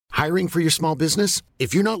Hiring for your small business?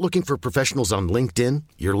 If you're not looking for professionals on LinkedIn,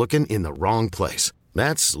 you're looking in the wrong place.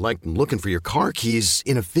 That's like looking for your car keys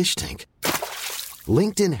in a fish tank.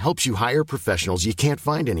 LinkedIn helps you hire professionals you can't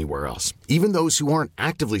find anywhere else, even those who aren't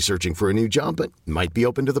actively searching for a new job but might be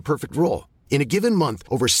open to the perfect role. In a given month,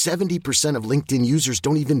 over 70% of LinkedIn users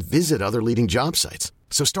don't even visit other leading job sites.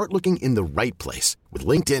 So start looking in the right place. With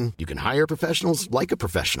LinkedIn, you can hire professionals like a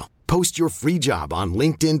professional. Post your free job on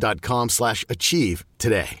linkedin.com/achieve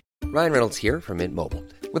today. Ryan Reynolds here from Mint Mobile.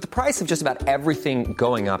 With the price of just about everything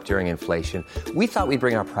going up during inflation, we thought we'd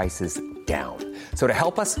bring our prices down. So to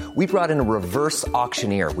help us, we brought in a reverse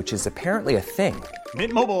auctioneer, which is apparently a thing.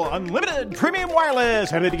 Mint Mobile Unlimited Premium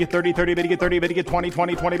Wireless. How to get 30, 30, bit to get 30, bit to get 20,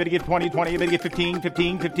 20, 20, bit to get 20, 20, bit to get 15,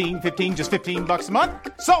 15, 15, 15, just $15 a month?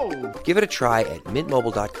 Sold! Give it a try at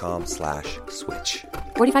mintmobile.com/switch.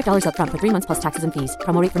 $45 up front for 3 months plus taxes and fees.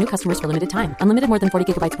 Promo rate for new customers for limited time. Unlimited more than 40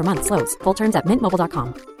 gigabytes per month. Slows full terms at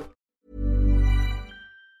mintmobile.com.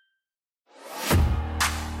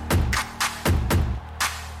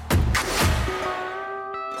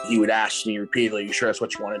 He would ask me repeatedly, "You sure that's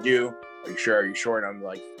what you want to do? Are you sure? Are you sure?" And I'm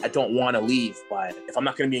like, I don't want to leave, but if I'm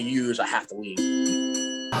not going to be used, I have to leave. From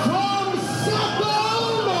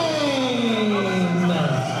Sacramento, weighing in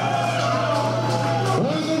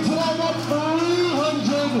at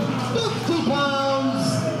 350 pounds,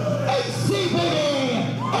 AC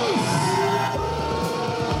Biggie,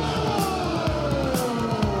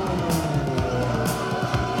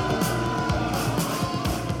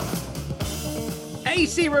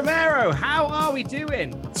 AC Romero, how are we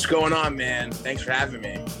doing? What's going on, man? Thanks for having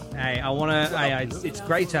me. Hey, it's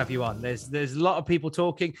great to have you on. There's a lot of people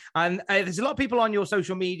talking, and there's a lot of people on your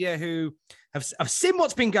social media who have seen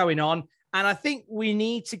what's been going on. And I think we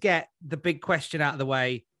need to get the big question out of the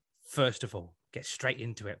way. First of all, get straight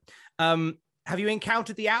into it. Have you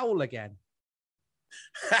encountered the owl again?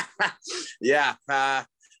 Yeah,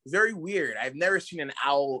 very weird. I've never seen an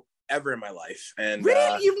owl ever in my life. And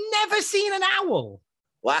really? You've never seen an owl?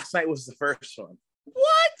 Last night was the first one.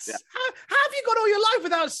 What? Yeah. How have you got all your life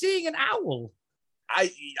without seeing an owl?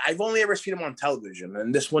 I've only ever seen him on television,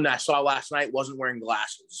 and this one I saw last night wasn't wearing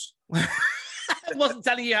glasses. It wasn't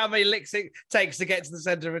telling you how many licks it takes to get to the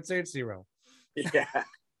center of a Tootsie Roll. Yeah.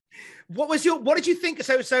 What did you think?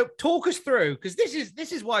 So talk us through, because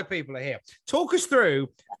this is why people are here. Talk us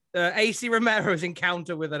through AC Romero's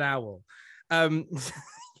encounter with an owl.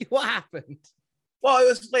 What happened? Well, it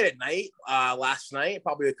was late at night last night,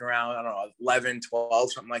 probably like around, I don't know, 11,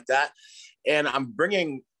 12, something like that. And I'm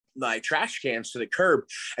bringing my trash cans to the curb.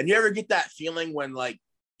 And you ever get that feeling when like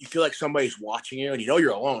you feel like somebody's watching you and you know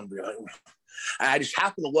you're alone? But you're like, I just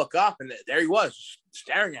happened to look up and there he was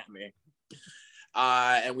staring at me.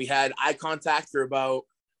 And we had eye contact for about,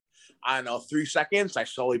 I don't know, 3 seconds. I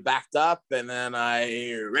slowly backed up and then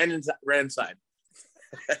I ran inside.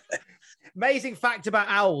 Amazing fact about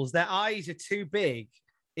owls: their eyes are too big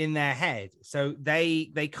in their head, so they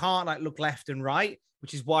can't like look left and right,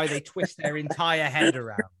 which is why they twist their entire head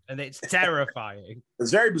around, and it's terrifying.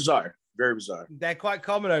 It's very bizarre. Very bizarre. They're quite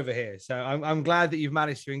common over here, so I'm glad that you've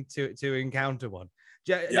managed to encounter one.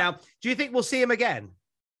 Yeah. Now, do you think we'll see him again?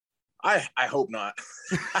 I hope not.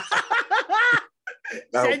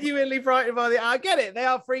 Genuinely frightened by I get it. They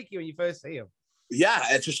are freaky when you first see them. Yeah,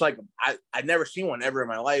 it's just like I'd never seen one ever in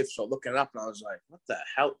my life. So looking up, and I was like, "What the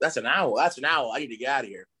hell? That's an owl. That's an owl. I need to get out of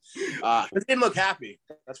here." It didn't look happy.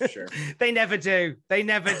 That's for sure. They never do. They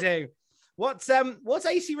never do. What's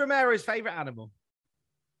AC Romero's favorite animal?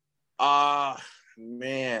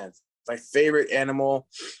 Man, my favorite animal.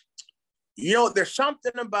 You know, there's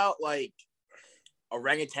something about like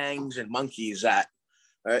orangutans and monkeys that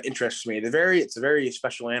interests me. It's a very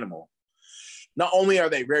special animal. Not only are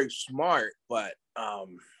they very smart, but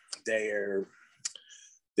their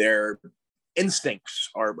instincts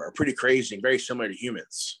are pretty crazy and very similar to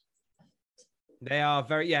humans. They are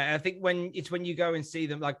very, yeah. I think when you go and see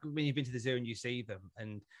them, like when you've been to the zoo and you see them,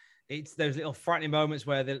 and it's those little frightening moments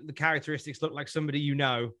where the characteristics look like somebody you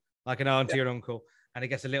know, like an auntie or uncle, and it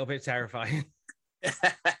gets a little bit terrifying.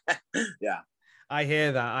 Yeah. I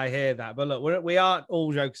hear that. But look, we aren't,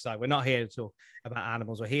 all jokes aside, we're not here to talk about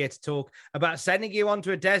animals. We're here to talk about sending you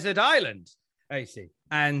onto a desert island, AC.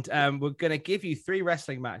 And we're going to give you 3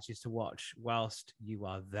 wrestling matches to watch whilst you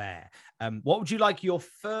are there. What would you like your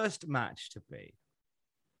first match to be?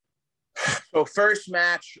 So first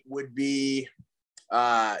match would be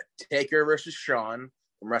Taker versus Shawn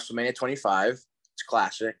from WrestleMania 25. It's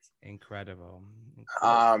classic. Incredible.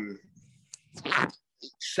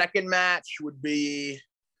 Second match would be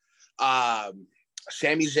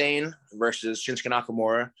Sami Zayn versus Shinsuke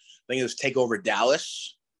Nakamura. I think it was TakeOver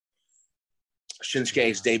Dallas.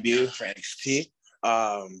 Shinsuke's debut for NXT.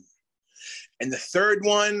 And the third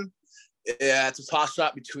one, it's a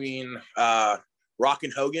toss-up between Rock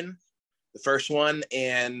and Hogan, the first one,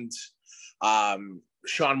 and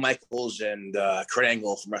Shawn Michaels and Kurt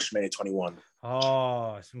Angle from WrestleMania 21.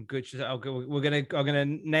 Oh, some good. I'm gonna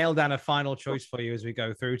nail down a final choice for you as we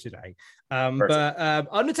go through today. But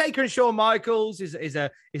Undertaker and Shawn Michaels is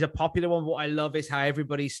a popular one. What I love is how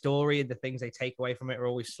everybody's story and the things they take away from it are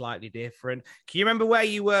always slightly different. Can you remember where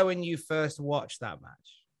you were when you first watched that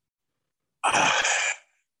match?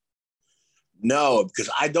 No, because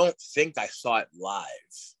I don't think I saw it live.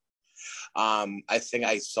 I think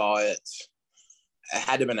I saw it. It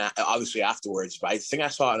had to have been obviously afterwards, but I think I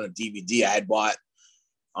saw it on a DVD. I had bought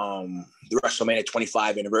the WrestleMania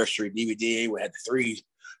 25 anniversary DVD. We had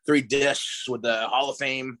three discs with the Hall of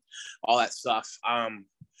Fame, all that stuff.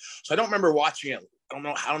 So I don't remember watching it. I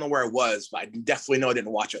don't know where it was, but I definitely know I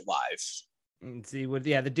didn't watch it live. See,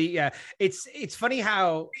 it's funny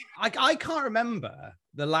how I can't remember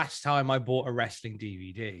the last time I bought a wrestling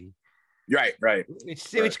DVD. Right.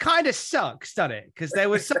 Which kind of sucks, doesn't it? Because there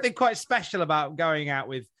was something quite special about going out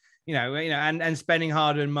with, and spending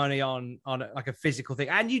hard-earned money on like a physical thing,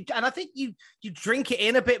 and I think you drink it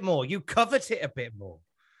in a bit more, you covet it a bit more.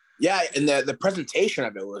 Yeah, and the presentation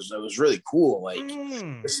of it was really cool. Like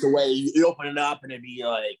it's the way you open it up and it'd be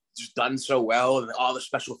like just done so well, and all the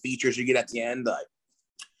special features you get at the end, like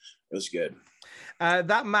it was good.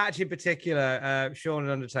 That match in particular, Shawn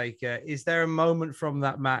and Undertaker, is there a moment from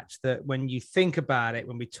that match that when you think about it,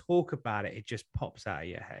 when we talk about it, it just pops out of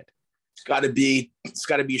your head? It's got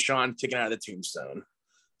to be Shawn kicking out of the tombstone.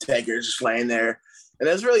 Taker just laying there. And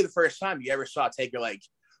that's really the first time you ever saw Taker like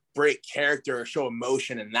break character or show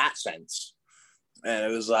emotion in that sense. And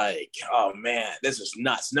it was like, oh man, this is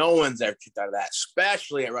nuts. No one's ever kicked out of that,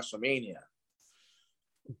 especially at WrestleMania.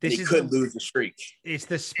 He could lose the streak. It's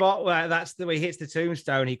the spot where that's the way he hits the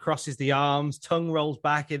tombstone. He crosses the arms, tongue rolls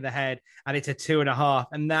back in the head, and it's a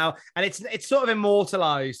 2.5. And it's sort of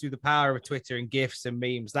immortalized through the power of Twitter and GIFs and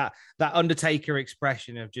memes. That Undertaker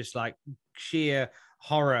expression of just like sheer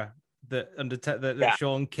horror that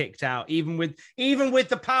Shawn kicked out, even with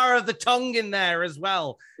the power of the tongue in there as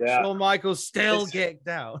well. Yeah. Shawn Michaels still kicked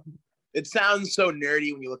out. It sounds so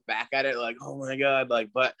nerdy when you look back at it, like, oh my God,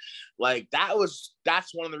 but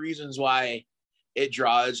that's one of the reasons why it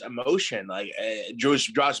draws emotion. Like it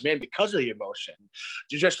draws me in because of the emotion.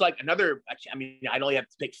 Just like another, I mean, I only have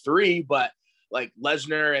to pick three, but like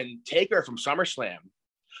Lesnar and Taker from SummerSlam,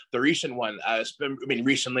 the recent one,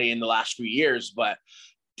 recently in the last few years, but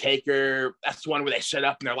Taker, that's the one where they sit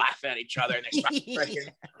up and they're laughing at each other and they start freaking.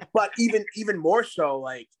 But even more so,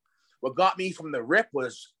 like what got me from the rip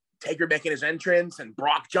was Taker making his entrance and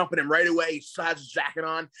Brock jumping him right away. He still has his jacket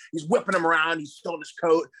on. He's whipping him around. He's still in his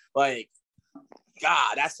coat. Like,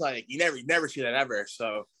 God, that's like you never see that ever.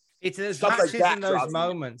 So it's matches like in those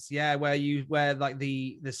moments, yeah, where like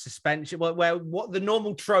the suspension, where what the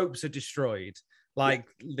normal tropes are destroyed, like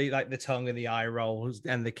the tongue and the eye rolls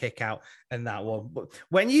and the kick out and that one. But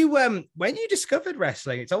when you discovered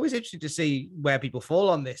wrestling, it's always interesting to see where people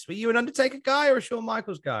fall on this. Were you an Undertaker guy or a Shawn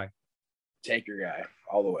Michaels guy? Taker guy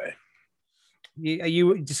all the way.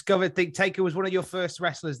 You discovered Taker was one of your first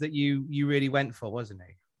wrestlers that you really went for, wasn't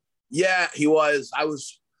he? Yeah, he was. I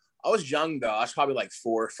was young though. I was probably like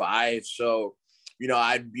 4 or 5. So,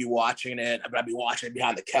 I'd be watching it. I'd be watching it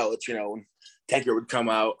behind the couch, when Taker would come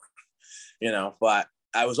out, but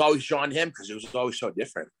I was always drawn to him because it was always so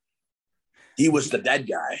different. He was the dead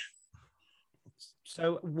guy.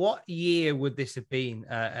 So what year would this have been?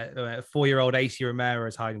 A 4-year-old AC Romero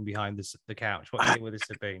is hiding behind the couch. What year would this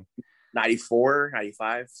have been? 94,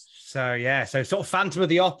 95. So, yeah. So sort of Phantom of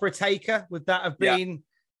the Opera Taker. Would that have been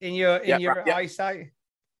in your eyesight?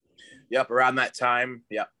 Yep. Around that time.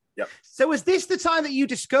 Yep. So was this the time that you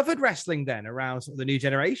discovered wrestling then, around sort of the New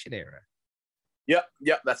Generation era? Yep.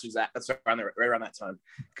 That's right around that time.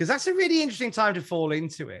 Because that's a really interesting time to fall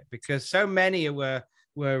into it, because so many were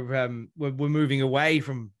moving away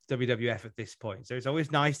from WWF at this point. So it's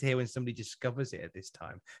always nice to hear when somebody discovers it at this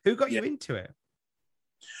time. Who got you into it?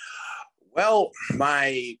 Well,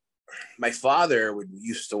 my father would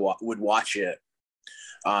watch it.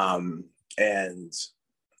 And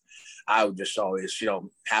I would just always,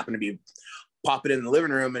 happen to be popping in the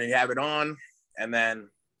living room and he'd have it on. And then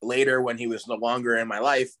later when he was no longer in my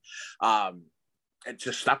life, it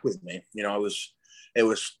just stuck with me. It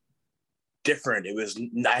was different.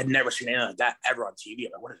 I had never seen anything like that ever on TV.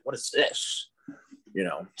 I'm like, what is this?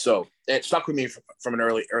 So it stuck with me from an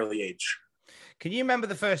early age. Can you remember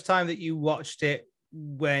the first time that you watched it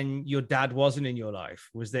when your dad wasn't in your life?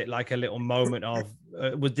 Was it like a little moment of,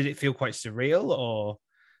 did it feel quite surreal, or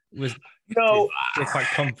was You know, it feel quite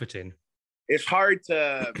comforting? it's hard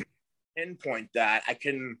to pinpoint that. I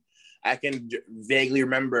can vaguely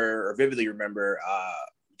remember or vividly remember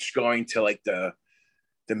just going to like the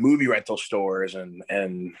movie rental stores and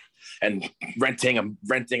renting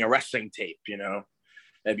a wrestling tape, you know.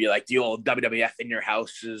 It'd be like the old WWF In Your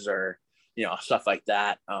Houses or, you know, stuff like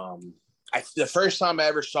that. The first time I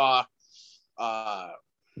ever saw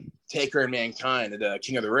Taker and Mankind, the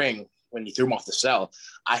King of the Ring, when he threw him off the cell,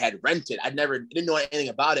 I had rented. Didn't know anything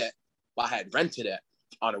about it, but I had rented it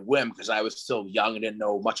on a whim because I was still young and didn't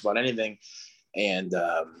know much about anything. And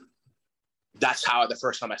that's how the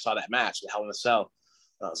first time I saw that match, the Hell in a Cell,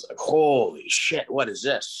 I was like, holy shit, what is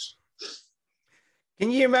this?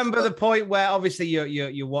 Can you remember the point where obviously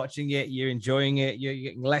you're watching it, you're enjoying it, you're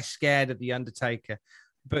getting less scared of the Undertaker,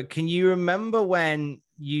 but can you remember when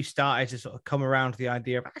you started to sort of come around to the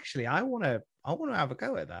idea of, actually, I want to have a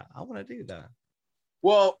go at that. I want to do that.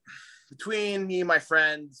 Well, between me and my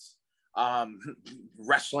friends,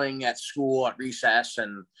 wrestling at school at recess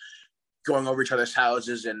and going over each other's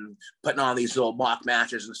houses and putting on these little mock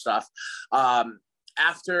matches and stuff.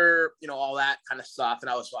 After, you know, all that kind of stuff, and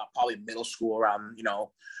I was probably middle school around, you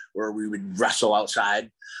know, where we would wrestle outside.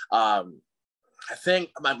 I think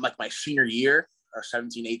my senior year or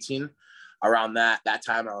 17, 18, around that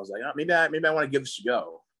time, I was like, oh, maybe I want to give this a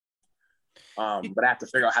go. But I have to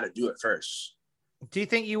figure out how to do it first. Do you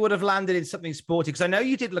think you would have landed in something sporty? Because I know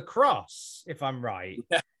you did lacrosse, if I'm right.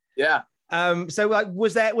 Yeah. So like,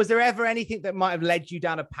 was there ever anything that might have led you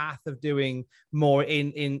down a path of doing more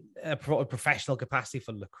in a professional capacity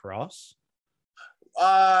for lacrosse?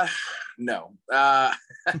 No.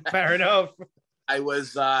 Fair enough. I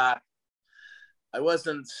was on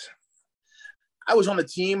the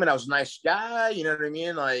team and I was a nice guy, you know what I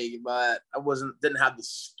mean? Like, but I didn't have the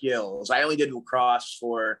skills. I only did lacrosse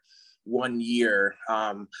for 1 year.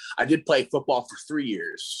 I did play football for 3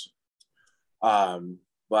 years.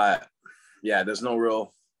 But yeah, there's no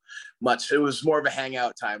real much. It was more of a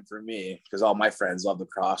hangout time for me because all my friends love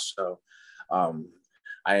lacrosse. So I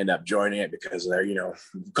ended up joining it because they're, you know,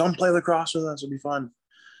 come play lacrosse with us. It'll be fun.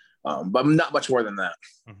 But not much more than that.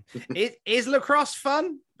 Is lacrosse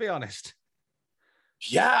fun? Be honest.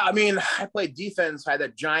 Yeah, I mean, I played defense. I had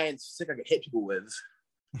that giant stick I could hit people with.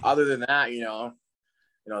 Other than that, you know,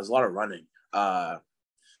 there's a lot of running. But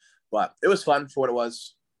it was fun for what it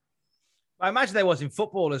was. I imagine there was in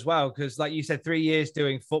football as well, because like you said, 3 years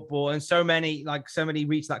doing football, and so many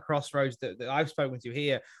reach that crossroads that I've spoken to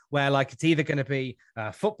here, where like it's either going to be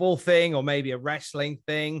a football thing or maybe a wrestling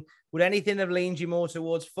thing. Would anything have leaned you more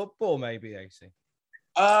towards football, maybe, AC?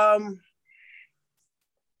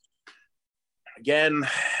 Again,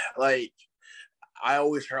 like I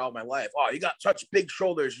always heard all my life, oh, you got such big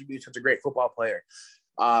shoulders, you'd be such a great football player.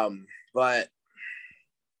 But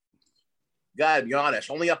gotta be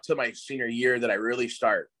honest, only up to my senior year that I really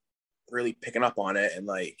start really picking up on it and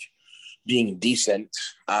like being decent.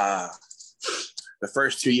 The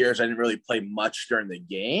first 2 years I didn't really play much during the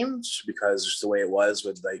games because just the way it was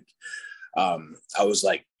with like I was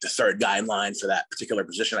like the third guy in line for that particular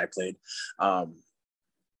position I played.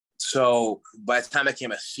 So by the time I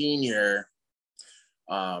became a senior,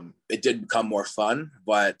 it did become more fun,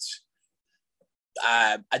 but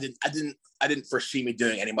I didn't foresee me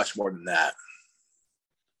doing any much more than that.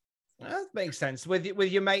 That makes sense. With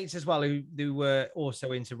your mates as well, who were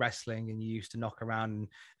also into wrestling, and you used to knock around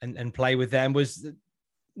and play with them.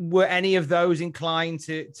 Were any of those inclined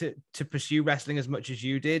to pursue wrestling as much as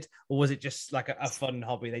you did, or was it just like a fun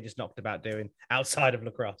hobby they just knocked about doing outside of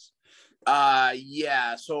lacrosse?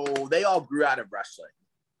 Yeah. So they all grew out of wrestling,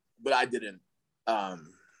 but I didn't.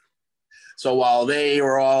 So while they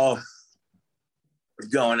were all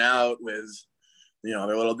going out with, you know,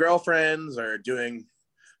 their little girlfriends or doing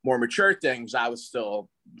more mature things, I was still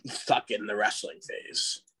stuck in the wrestling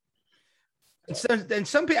phase. And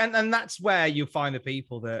some people, and that's where you find the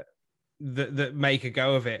people that make a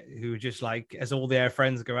go of it, who just like, as all their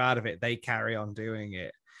friends go out of it, they carry on doing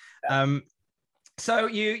it. Yeah. So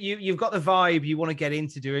you've got the vibe, you want to get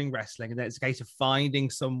into doing wrestling, and then it's a case of finding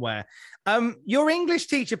somewhere. Your English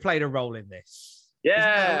teacher played a role in this.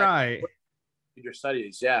 Yeah. Right. Your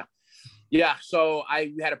studies. Yeah. Yeah. So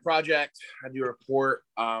we had a project. I do a report,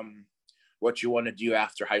 what you want to do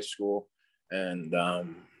after high school. And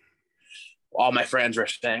all my friends were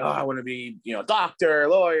saying, oh, I want to be, you know, doctor,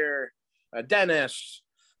 lawyer, a dentist.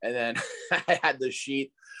 And then I had this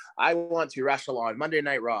sheet. I want to wrestle on Monday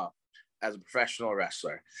Night Raw. as a professional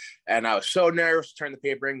wrestler. And I was so nervous to turn the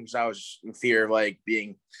paper in because I was in fear of like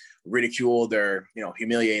being ridiculed or, you know,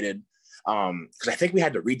 humiliated. Because I think we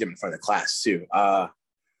had to read them in front of the class too.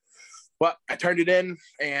 But I turned it in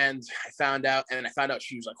and I found out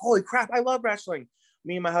she was like, holy crap, I love wrestling.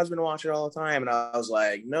 Me and my husband watch it all the time. And I was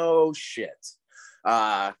like, no shit.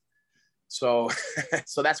 So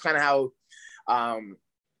that's kind of how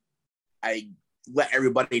I let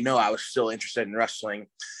everybody know I was still interested in wrestling.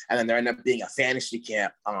 And then there ended up being a fantasy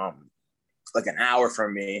camp, like an hour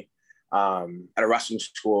from me, at a wrestling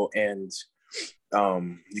school. And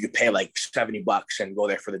you could pay like $70 and go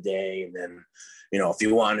there for the day. And then, you know, if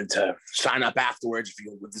you wanted to sign up afterwards,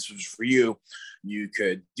 if this was for you, you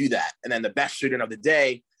could do that. And then the best student of the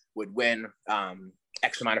day would win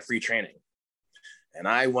X amount of free training. And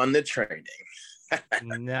I won the training.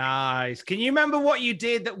 Nice. Can you remember what you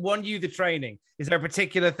did that won you the training? Is there a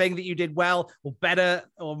particular thing that you did well or better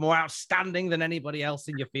or more outstanding than anybody else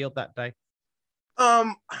in your field that day?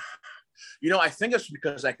 You know, I think it's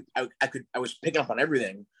because I was picking up on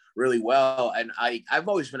everything really well. And I've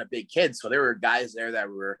always been a big kid. So there were guys there that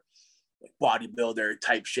were like bodybuilder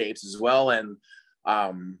type shapes as well. And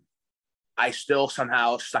I still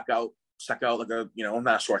somehow stuck out like a, you know,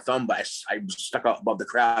 not a sore thumb, but I stuck out above the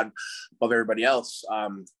crowd, above everybody else.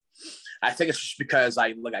 I think it's just because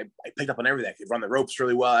I picked up on everything. I could run the ropes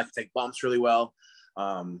really well. I could take bumps really well.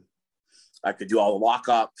 I could do all the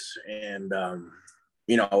lockups, and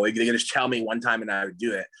you know, they could just tell me one time and I would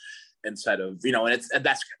do it instead of, you know, and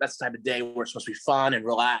that's the type of day where it's supposed to be fun and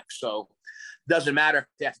relaxed. So it doesn't matter if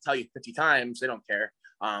they have to tell you 50 times, they don't care.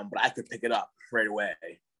 But I could pick it up right away.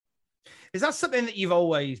 Is that something that you've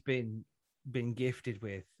always been gifted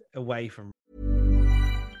with away from?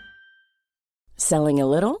 Selling a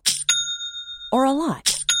little or a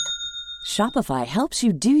lot? Shopify helps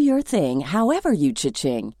you do your thing however you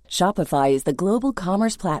cha-ching. Shopify is the global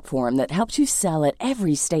commerce platform that helps you sell at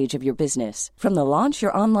every stage of your business. From the launch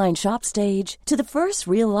your online shop stage to the first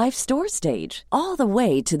real life store stage, all the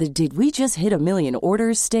way to the did we just hit a million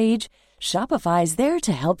orders stage. Shopify is there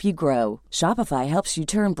to help you grow. Shopify helps you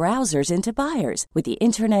turn browsers into buyers with the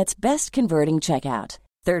internet's best converting checkout.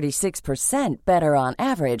 36% better on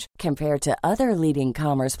average compared to other leading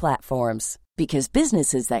commerce platforms. Because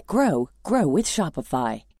businesses that grow with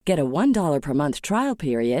Shopify. Get a $1 per month trial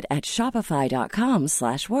period at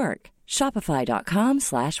shopify.com/work.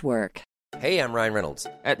 Shopify.com/work. Hey, I'm Ryan Reynolds.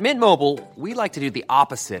 At Mint Mobile, we like to do the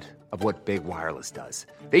opposite of what Big Wireless does.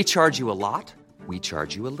 They charge you a lot. We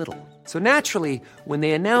charge you a little. So naturally, when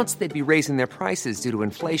they announced they'd be raising their prices due to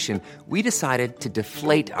inflation, we decided to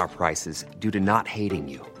deflate our prices due to not hating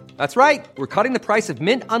you. That's right. We're cutting the price of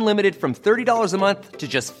Mint Unlimited from $30 a month to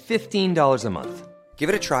just $15 a month. Give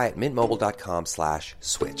it a try at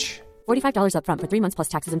mintmobile.com/switch. $45 up front for 3 months plus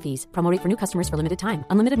taxes and fees. Promo rate for new customers for limited time.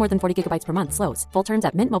 Unlimited more than 40 gigabytes per month slows. Full terms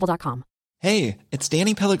at mintmobile.com. Hey, it's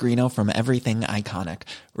Danny Pellegrino from Everything Iconic.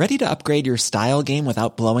 Ready to upgrade your style game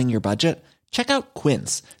without blowing your budget? Check out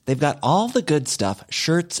Quince. They've got all the good stuff,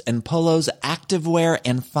 shirts and polos, activewear,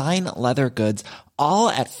 and fine leather goods, all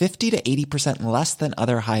at 50 to 80% less than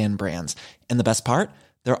other high-end brands. And the best part?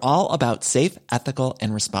 They're all about safe, ethical,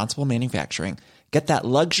 and responsible manufacturing. Get that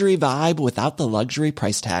luxury vibe without the luxury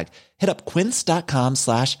price tag. Hit up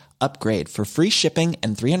quince.com/upgrade for free shipping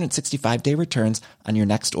and 365-day returns on your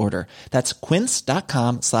next order. That's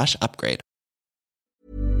quince.com/upgrade.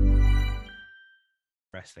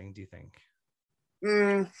 Wrestling, do you think?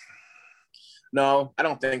 No, I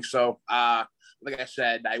don't think so. Like I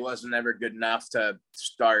said, I wasn't ever good enough to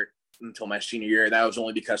start until my senior year. That was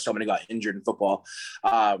only because somebody got injured in football.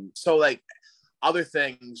 So like other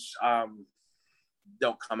things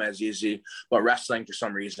don't come as easy, but wrestling for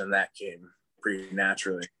some reason that came pretty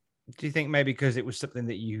naturally. Do you think maybe because it was something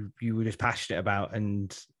that you were just passionate about,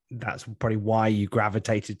 and that's probably why you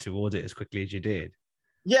gravitated towards it as quickly as you did?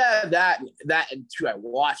 Yeah, that and too, I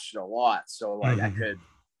watched it a lot, so like I could,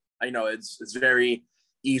 it's very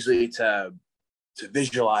easy to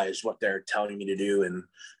visualize what they're telling me to do, and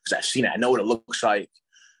because I've seen it, I know what it looks like.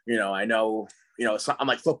 I know, it's not,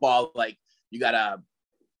 unlike football, like you gotta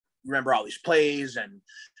remember all these plays and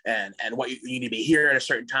what you need to be here at a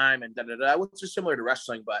certain time and which is similar to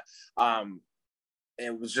wrestling, but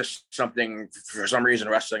it was just something for some reason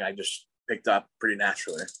wrestling I just picked up pretty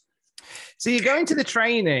naturally. So you're going to the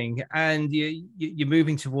training and you're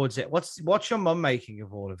moving towards it. What's your mum making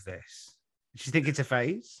of all of this? Does she think it's a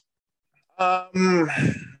phase? Yeah,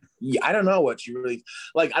 I don't know what she really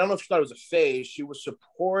like. I don't know if she thought it was a phase. She was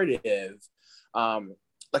supportive.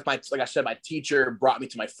 Like I said, my teacher brought me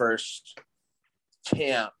to my first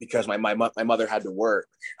camp because my mother had to work.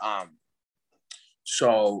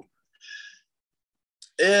 So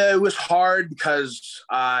It was hard because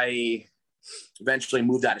I eventually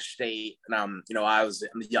moved out of state, and I'm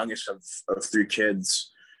the youngest of 3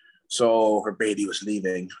 kids, so her baby was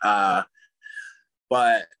leaving. But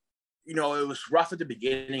it was rough at the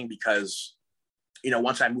beginning because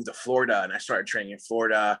once I moved to Florida and I started training in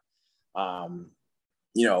Florida,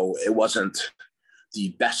 it wasn't the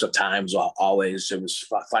best of times always. It was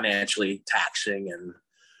financially taxing, and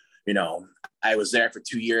I was there for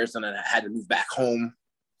 2 years, and then I had to move back home.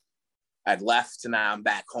 I'd left, and now I'm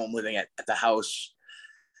back home living at the house.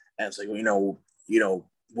 And it's like,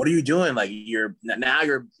 what are you doing? Like you're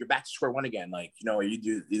back to square one again. Like, you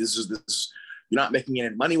do this, you're not making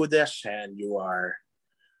any money with this, and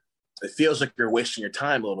it feels like you're wasting your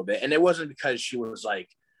time a little bit. And it wasn't because she was like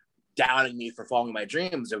downing me for following my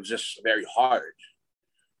dreams. It was just very hard.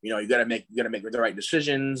 You got to make the right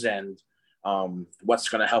decisions, and what's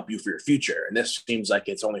going to help you for your future. And this seems like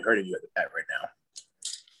it's only hurting you at right now.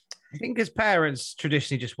 I think as parents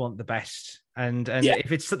traditionally just want the best. And if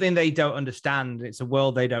it's something they don't understand, it's a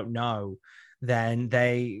world they don't know, then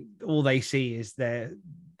all they see is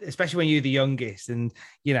especially when you're the youngest, and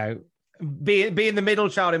being the middle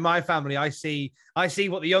child in my family, I see how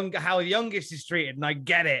the youngest is treated, and I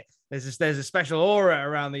get it. There's a special aura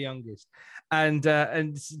around the youngest, and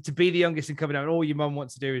to be the youngest and coming out, and all your mum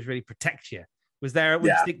wants to do is really protect you. There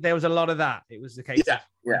was a lot of that. It was the case to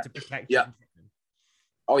protect you.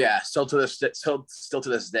 Oh yeah, still to this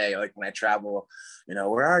day, like when I travel,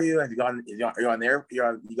 where are you? Have you gone? Are you on there?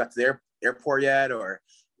 You got to the airport yet? Or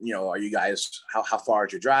are you guys? How far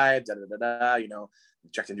is your drive? Da da da da.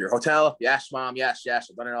 Checked into your hotel? Yes, mom. Yes. I've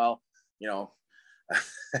done it all.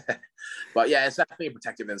 But yeah, it's definitely a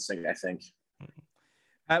protective instinct, I think.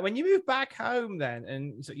 When you move back home, then,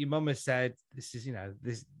 and so your mum has said, "This is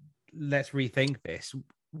this. Let's rethink this."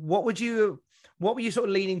 What were you sort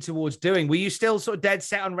of leaning towards doing? Were you still sort of dead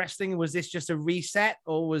set on wrestling? Was this just a reset,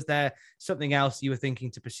 or was there something else you were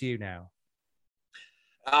thinking to pursue now?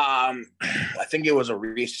 I think it was a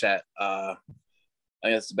reset. I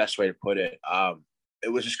think that's the best way to put it. It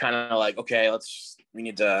was just kind of like, okay, we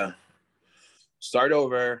need to start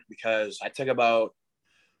over, because I took about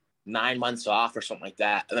 9 months off or something like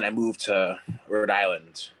that. And then I moved to Rhode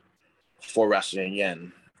Island for wrestling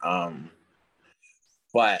again.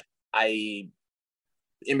 But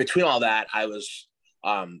in between all that, I was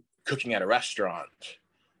cooking at a restaurant,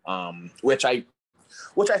 which I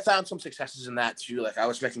found some successes in that too. Like I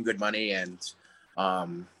was making good money, and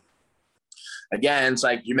again, it's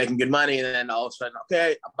like you're making good money, and then all of a sudden,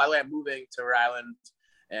 okay, by the way, I'm moving to Rhode Island,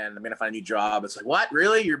 and I'm gonna find a new job. It's like, what?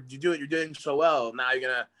 Really? You're doing so well. Now you're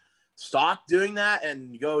gonna stop doing that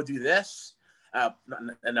and go do this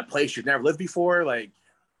in a place you've never lived before? Like,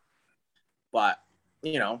 but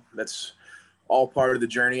that's all part of the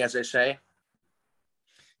journey, as I say.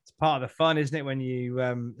 It's part of the fun, isn't it? When you,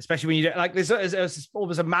 especially when you don't, like, there's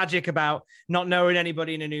almost a magic about not knowing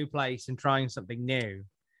anybody in a new place and trying something new.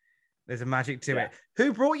 There's a magic to it.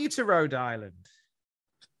 Who brought you to Rhode Island?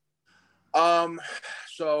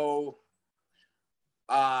 So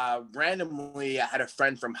randomly, I had a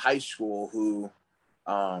friend from high school who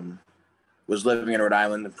was living in Rhode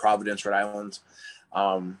Island, in Providence, Rhode Island.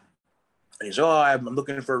 And he's, I'm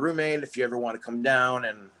looking for a roommate if you ever want to come down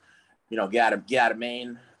and, get out of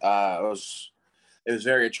Maine. It was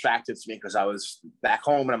very attractive to me because I was back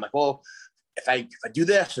home, and I'm like, well, if I do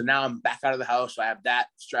this, and now I'm back out of the house, so I have that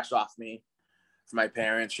stress off me for my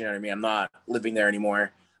parents. You know what I mean? I'm not living there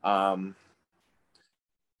anymore.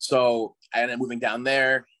 So I ended up moving down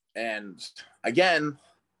there, and again,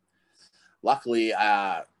 luckily,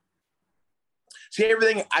 everything.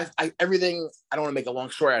 I don't want to make a long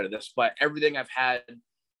story out of this, but everything I've had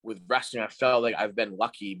with wrestling, I felt like I've been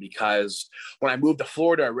lucky, because when I moved to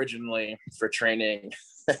Florida originally for training,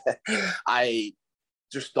 I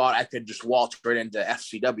just thought I could just waltz right into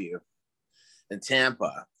FCW in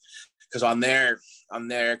Tampa, because on there,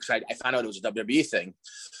 because I found out it was a WWE thing.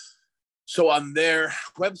 So on their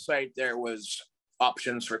website, there was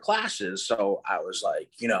options for classes. So I was like,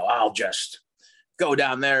 I'll just go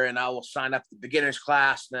down there and I will sign up the beginner's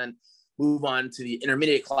class, and then move on to the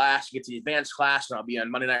intermediate class, get to the advanced class, and I'll be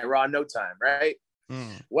on Monday Night Raw in no time, right?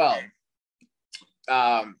 Well,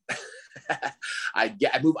 I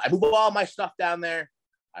move all my stuff down there.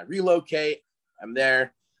 I relocate. I'm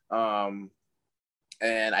there, and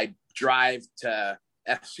I drive to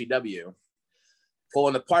FCW. Pull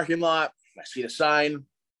in the parking lot. I see the sign,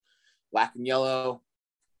 black and yellow.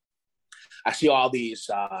 I see all these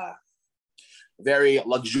very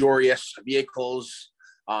luxurious vehicles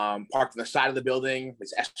parked on the side of the building.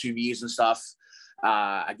 There's SUVs and stuff.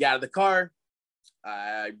 I get out of the car.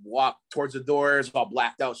 I walked towards the doors, all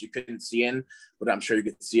blacked out, so you couldn't see in, but I'm sure you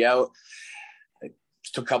could see out. I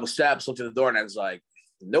took a couple steps, looked at the door, and I was like,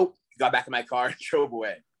 nope. Got back in my car and drove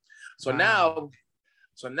away. So now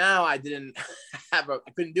I didn't I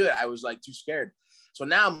couldn't do it. I was like too scared. So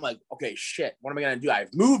now I'm like, okay, shit, what am I going to do?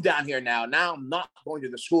 I've moved down here now. Now I'm not going to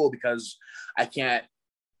the school because I can't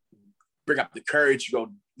bring up the courage to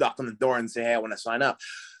go knock on the door and say, hey, I want to sign up.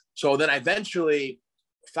 So then I eventually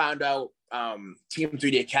found out Team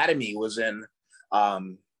 3D Academy was in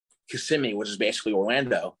Kissimmee, which is basically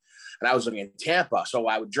Orlando. And I was living in Tampa. So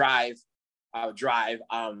I would drive an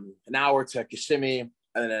hour to Kissimmee and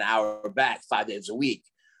then an hour back 5 days a week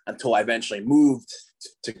until I eventually moved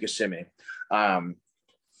to Kissimmee.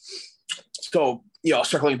 So,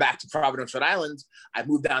 circling back to Providence, Rhode Island, I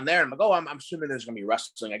moved down there and I'm like, oh, I'm assuming there's going to be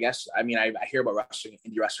wrestling, I guess. I mean, I hear about wrestling,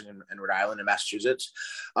 indie wrestling in Rhode Island and Massachusetts.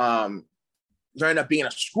 There ended up being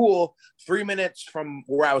a school 3 minutes from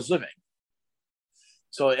where I was living.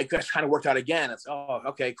 So it just kind of worked out again. It's, oh,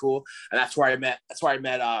 okay, cool. And that's where I met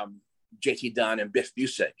JT Dunn and Biff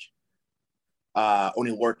Busick,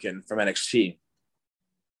 Oney Lorcan from NXT.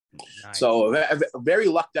 Nice. So very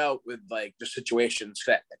lucked out with like the situations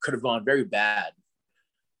that could have gone very bad.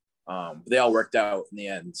 They all worked out in the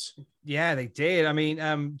end. Yeah, they did. I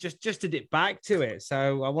mean, just to dip back to it.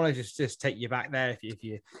 So I want to just take you back there if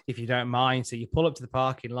you don't mind. So you pull up to the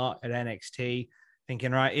parking lot at NXT,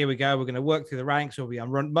 thinking, right, here we go. We're going to work through the ranks. We'll be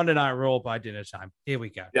on Monday Night Raw by dinner time. Here we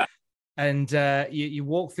go. Yeah. And you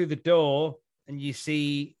walk through the door and you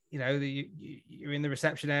see, you're in the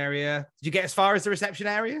reception area. Did you get as far as the reception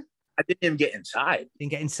area? I didn't even get inside.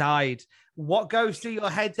 Didn't get inside. What goes through your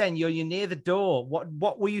head then? You're near the door.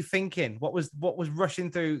 What were you thinking? What was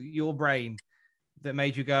rushing through your brain that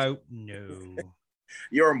made you go, no?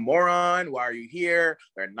 You're a moron. Why are you here?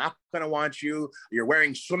 They're not gonna want you. You're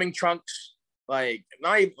wearing swimming trunks. Like,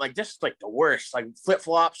 not even like just like the worst. Like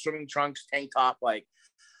flip-flops, swimming trunks, tank top, like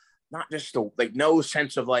not just no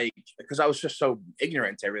sense of like, because I was just so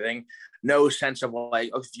ignorant to everything, no sense of like,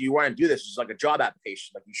 oh, if you want to do this, it's like a job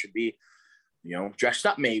application. Like you should be, dressed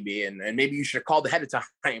up maybe, and maybe you should have called ahead of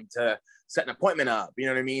time to set an appointment up. You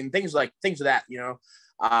know what I mean? Things of that,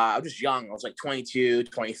 I was just young. I was like 22,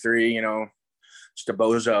 23, just a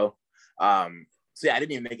bozo. So yeah, I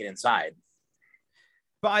didn't even make it inside.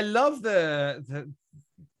 But I love the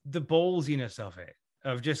ballsiness of it.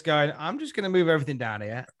 Of just going, I'm just going to move everything down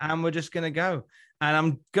here and we're just going to go. And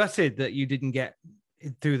I'm gutted that you didn't get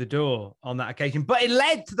through the door on that occasion, but it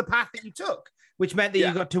led to the path that you took, which meant that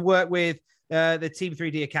you got to work with the Team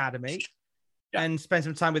 3D Academy and spend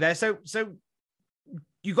some time with there. So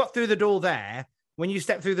you got through the door there. When you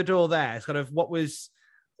stepped through the door there, sort of what was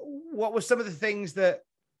some of the things that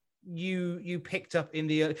you picked up in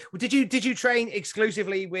the, did you train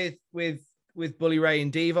exclusively with Bully Ray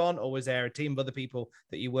and Devon, or was there a team of other people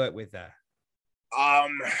that you worked with there?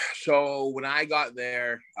 So when I got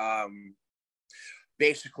there,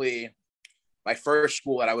 basically my first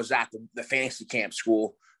school that I was at, the fantasy camp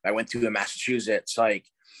school I went to in Massachusetts, like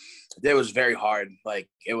it was very hard. Like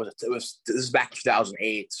this is back in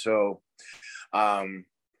 2008. So,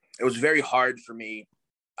 it was very hard for me.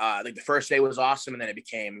 Like the first day was awesome. And then it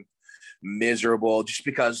became miserable just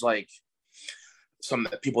because like, some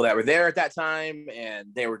of the people that were there at that time,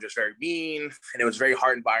 and they were just very mean, and it was a very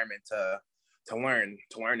hard environment to learn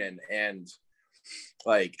in. And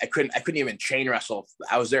like I couldn't even chain wrestle.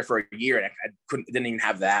 I was there for a year and I didn't even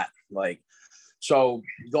have that. Like, so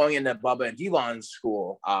going into Bubba and Devon's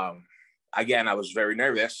school, again, I was very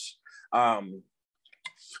nervous.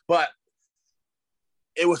 But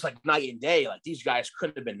it was like night and day. Like these guys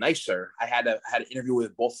couldn't have been nicer. I had an interview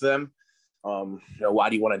with both of them.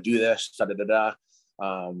 Why do you want to do this? Da, da, da, da.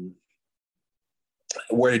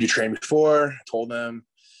 Where did you train before? Told them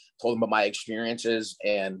about my experiences,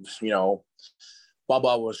 and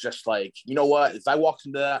Bubba was just like, you know what? If I walked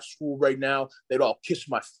into that school right now, they'd all kiss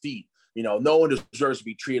my feet. No one deserves to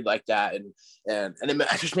be treated like that, and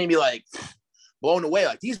it just made me like blown away.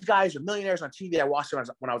 Like these guys are millionaires on TV. I watched them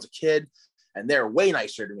when I was a kid, and they're way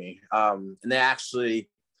nicer to me. And they actually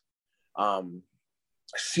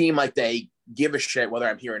seem like they give a shit whether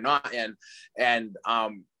I'm here or not. And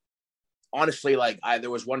honestly, like there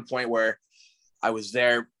was one point where I was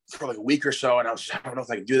there for like a week or so, and I don't know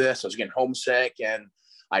if I can do this. I was getting homesick, and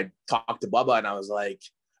I talked to Bubba, and I was like,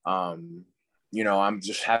 I'm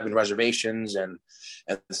just having reservations and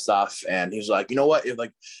stuff. And he's like, you know what?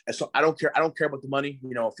 So I don't care about the money.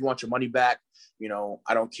 If you want your money back,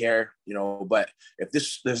 I don't care. But if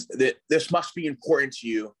this must be important to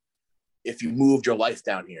you if you moved your life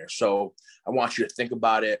down here. So I want you to think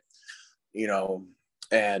about it,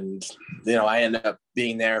 and I ended up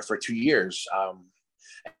being there for 2 years.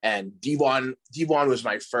 And Devon was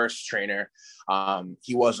my first trainer.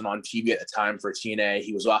 He wasn't on TV at the time for TNA.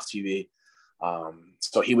 He was off TV.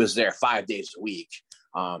 So he was there 5 days a week.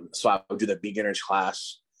 So I would do the beginners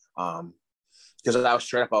class. Because I was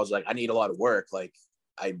straight up, I was like, I need a lot of work. Like,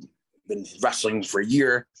 I've been wrestling for a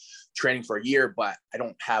year, training for a year, but I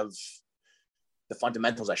don't have the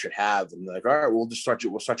fundamentals I should have. And they're like, all right, we'll start you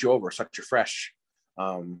over, start you fresh.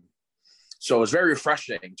 So it was very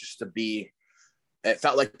refreshing just to be. It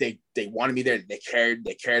felt like they wanted me there. They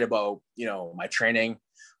cared about my training,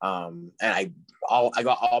 and I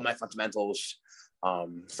got all my fundamentals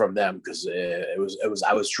from them, because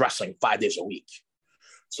I was wrestling 5 days a week.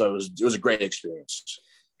 So it was a great experience.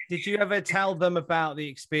 Did you ever tell them about the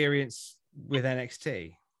experience with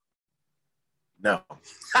NXT? No.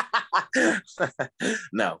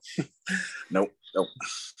 No. Nope.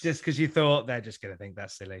 Just because you thought they're just going to think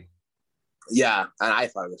that's silly. Yeah, and I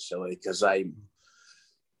thought it was silly because I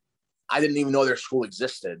didn't even know their school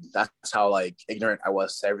existed. That's how like ignorant I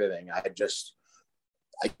was to everything. I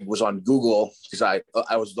was on Google because I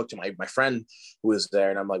was looking at my friend who was there,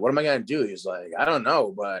 and I'm like, what am I going to do? He's like, I don't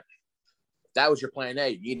know, but that was your plan A.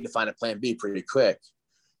 You need to find a plan B pretty quick.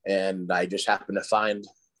 And I just happened to find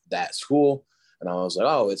that school, and I was like,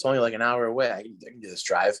 oh, it's only like an hour away. I can do this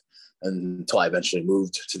drive, until I eventually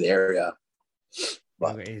moved to the area.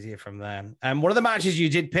 Well, got easier from there. One of the matches you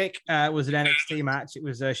did pick was an NXT match. It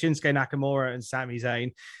was Shinsuke Nakamura and Sami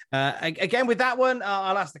Zayn. Again, with that one,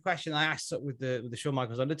 I'll ask the question I asked with the Shawn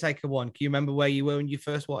Michaels Undertaker one. Can you remember where you were when you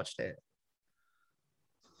first watched it?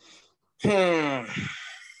 I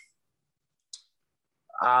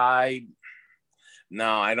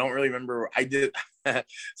don't really remember. I did.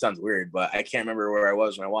 Sounds weird, but I can't remember where I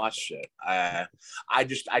was when I watched it. I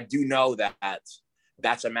do know that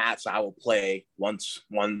that's a match I will play once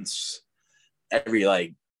every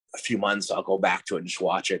like a few months. I'll go back to it and just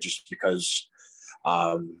watch it, just because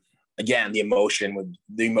again, the emotion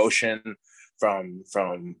from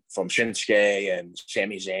Shinsuke and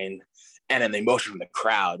Sami Zayn, and then the emotion from the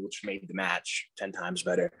crowd, which made the match 10 times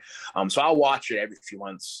better. So I'll watch it every few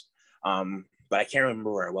months. But I can't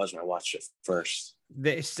remember where I was when I watched it first.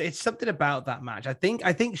 It's something about that match. I think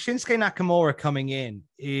Shinsuke Nakamura coming in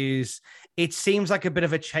it seems like a bit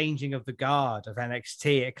of a changing of the guard of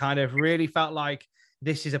NXT. It kind of really felt like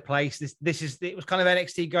this is a place. It was kind of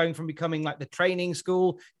NXT going from becoming like the training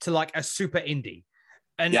school to like a super indie.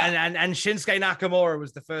 And Shinsuke Nakamura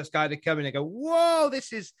was the first guy to come in and go, whoa,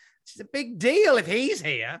 this is a big deal if he's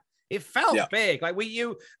here. It felt big. Like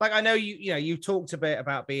I know you talked a bit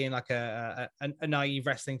about being like a naive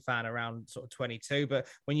wrestling fan around sort of 22, but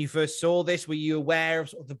when you first saw this, were you aware of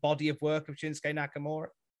sort of the body of work of Shinsuke Nakamura?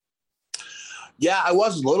 Yeah, I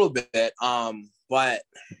was a little bit. But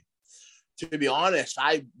to be honest,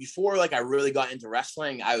 before I really got into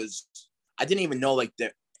wrestling, I didn't even know like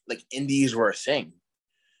indies were a thing.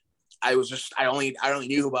 I only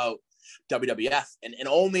knew about WWF and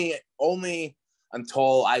only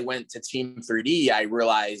until I went to Team 3D, I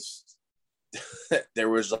realized there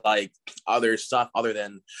was like other stuff other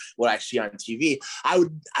than what I see on TV. I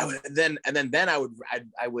would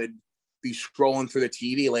be scrolling through the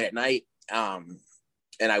TV late at night, and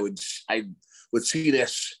I would see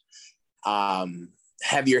this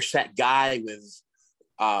heavier set guy with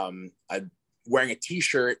wearing a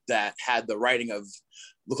T-shirt that had the writing of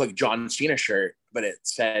looked like John Cena shirt, but it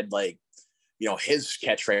said like, his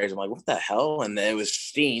catchphrase. I'm like, what the hell? And then it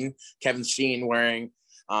was Kevin Steen wearing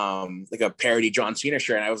like a parody John Cena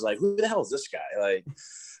shirt. And I was like, who the hell is this guy? Like,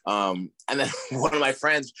 and then one of my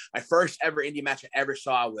friends, my first ever indie match I ever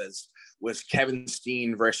saw was Kevin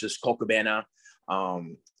Steen versus Colt Cabana,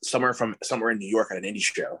 somewhere in New York at an indie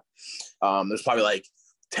show. There's probably like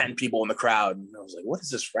 10 people in the crowd. And I was like, what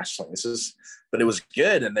is this wrestling? But it was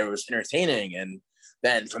good. And it was entertaining. And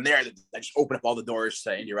then from there, I just opened up all the doors to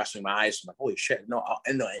indie wrestling. My eyes, I'm like, holy shit! No,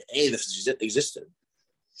 this existed.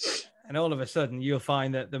 And all of a sudden, you'll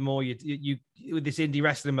find that the more you with this indie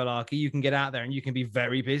wrestling malarkey, you can get out there and you can be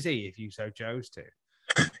very busy if you so chose to.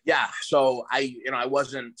 Yeah. So I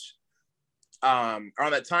wasn't around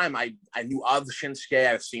that time. I knew of Shinsuke.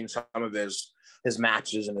 I've seen some of his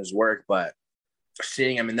matches and his work, but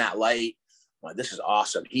seeing him in that light, I'm like, this is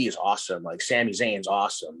awesome. He is awesome. Like Sami Zayn's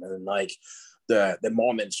awesome, and like the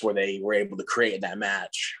moments where they were able to create that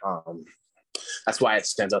match. That's why it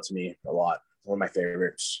stands out to me a lot. One of my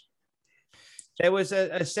favorites. There was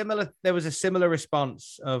a similar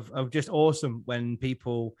response of just awesome when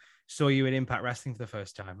people saw you in Impact Wrestling for the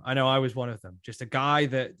first time. I know I was one of them. Just a guy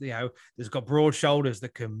that, that's got broad shoulders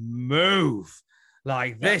that can move.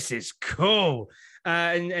 Like, this is cool.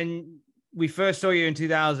 And we first saw you in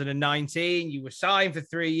 2019. You were signed for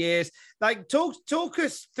 3 years. Like, talk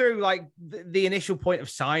us through like the initial point of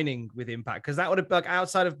signing with Impact, because that would have, like,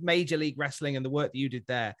 outside of Major League Wrestling and the work that you did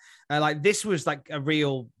there, like this was like a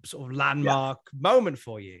real sort of landmark moment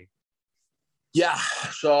for you. Yeah.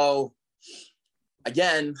 So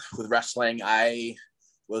again, with wrestling, I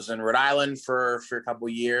was in Rhode Island for a couple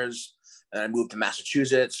of years, and I moved to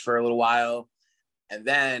Massachusetts for a little while, and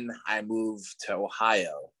then I moved to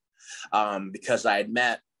Ohio. Because I had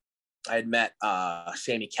met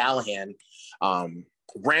Sami Callihan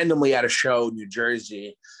randomly at a show in New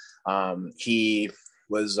Jersey. He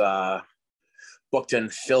was booked in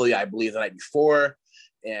Philly, I believe, the night before,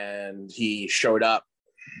 and he showed up.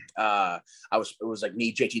 It was like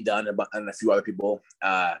me, JT Dunn, and a few other people.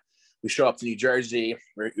 We show up to New Jersey.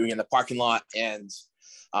 We're in the parking lot, and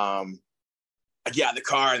I get out of the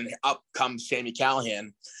car, and up comes Sami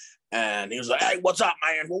Callihan. And he was like, "Hey, what's up,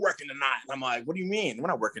 man? We're working tonight." And I'm like, "What do you mean? We're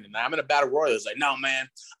not working tonight. I'm in a battle royal." He's like, "No, man.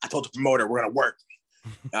 I told the promoter we're gonna work."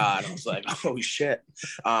 And I was like, "Holy shit!"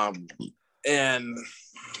 And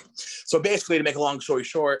so basically, to make a long story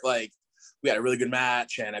short, like, we had a really good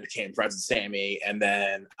match, and I became friends with Sami. And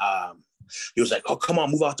then he was like, "Oh, come on,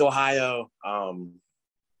 move out to Ohio, and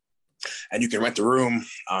you can rent a room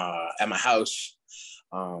at my house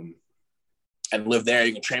and live there.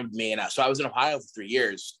 You can train with me." And so I was in Ohio for 3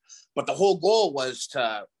 years. But the whole goal was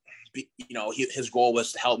to be, his goal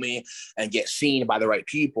was to help me and get seen by the right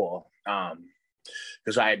people.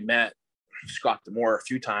 Because I had met Scott D'Amore a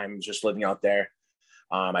few times just living out there.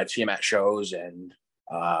 I'd see him at shows and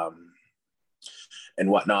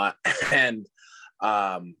whatnot. And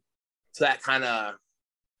so that kind of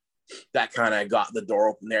got the door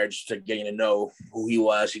open there, just to getting to know who he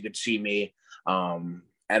was. He could see me. And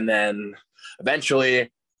then eventually,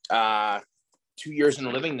 2 years into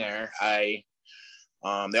living there, they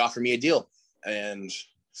offered me a deal, and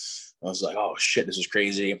I was like, "Oh shit, this is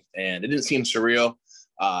crazy." And it didn't seem surreal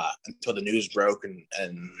until the news broke, and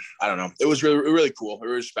I don't know. It was really, really cool. It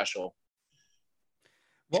was special.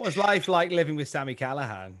 What was life like living with Sami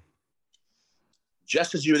Callihan?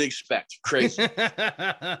 Just as you would expect. Crazy.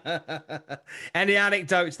 Any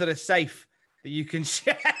anecdotes that are safe that you can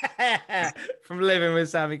share from living with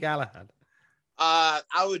Sami Callihan? I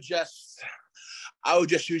would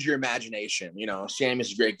just use your imagination.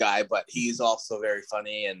 Sammy's a great guy, but he's also very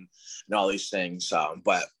funny and all these things.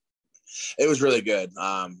 But it was really good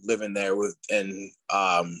living there with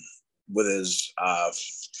his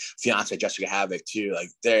fiance Jessica Havoc too. Like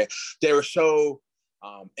they were so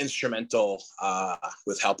instrumental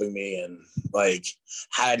with helping me, and like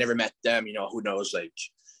had I never met them, who knows like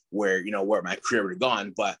where my career would have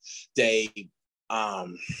gone. But they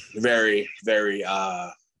very, very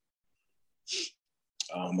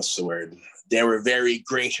what's the word? They were very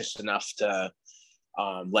gracious enough to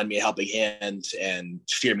lend me a helping hand and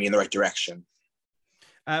steer me in the right direction.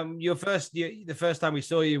 The first time we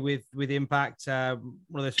saw you with Impact, one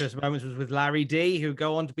of those first moments was with Larry D, who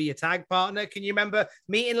go on to be a tag partner. Can you remember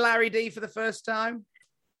meeting Larry D for the first time?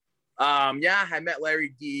 Yeah, I met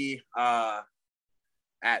Larry D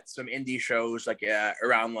at some indie shows, like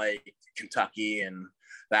around like Kentucky and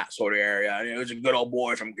that sort of area. It was a good old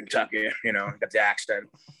boy from Kentucky, got the accent.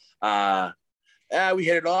 We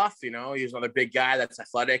hit it off. He was another big guy that's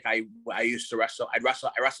athletic. I used to wrestle. I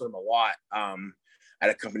wrestled him a lot at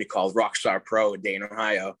a company called Rockstar Pro in Dayton,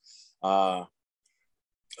 Ohio.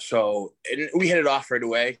 So we hit it off right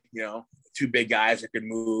away. Two big guys that could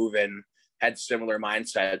move and had similar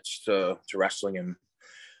mindsets to wrestling, and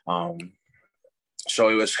so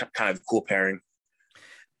it was kind of a cool pairing.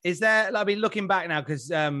 Is there, looking back now, because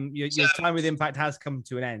your time with Impact has come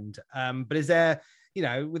to an end, but is there,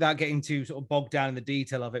 without getting too sort of bogged down in the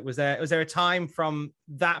detail of it, was there a time from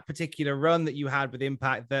that particular run that you had with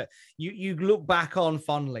Impact that you look back on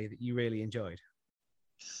fondly that you really enjoyed?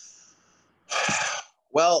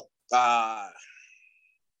 Well,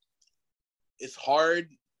 it's hard,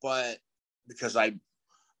 but because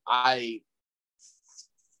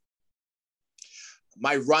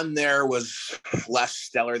my run there was less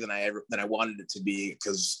stellar than I wanted it to be,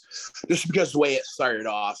 because the way it started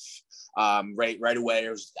off, right away,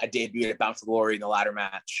 I debuted at Bound for Glory in the ladder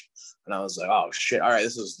match, and I was like, "Oh shit! All right,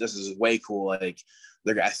 this is way cool." Like,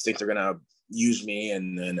 I think they're gonna use me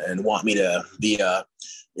and want me to be a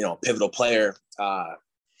pivotal player,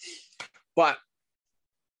 but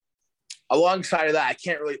alongside of that,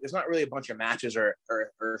 there's not really a bunch of matches or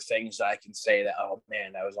things that I can say that, oh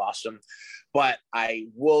man, that was awesome. But I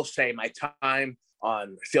will say my time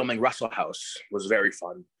on filming Wrestle House was very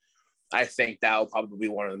fun. I think that will probably be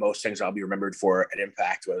one of the most things I'll be remembered for at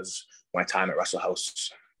Impact was my time at Wrestle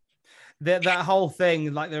House. That whole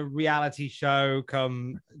thing, like the reality show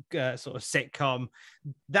sort of sitcom,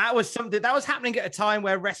 that was something that was happening at a time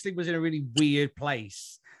where wrestling was in a really weird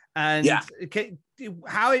place. And yeah.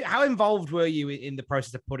 How involved were you in the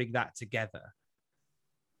process of putting that together?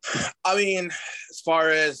 I mean, as far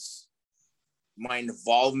as my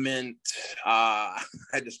involvement, I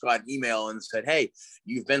just got an email and said, "Hey,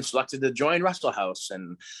 you've been selected to join Wrestle House,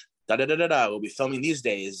 and we'll be filming these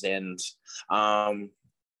days." And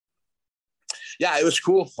yeah, it was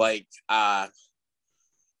cool. Like, it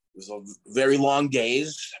was a very long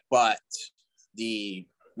days, but the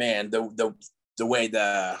way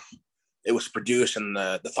it was produced and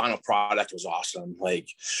the final product was awesome. Like,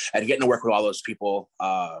 and getting to work with all those people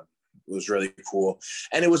was really cool.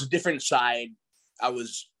 And it was a different side. It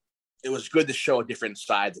was good to show a different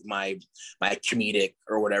side of my comedic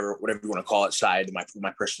or whatever you want to call it side of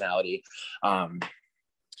my personality.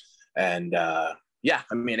 Yeah,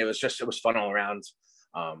 I mean, it was fun all around.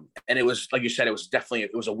 And it was, like you said,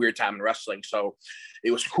 it was a weird time in wrestling. So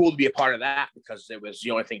it was cool to be a part of that because it was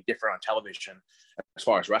the only thing different on television as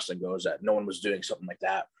far as wrestling goes, that no one was doing something like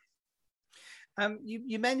that.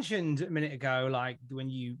 You mentioned a minute ago, like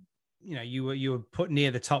when you were put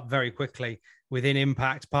near the top very quickly within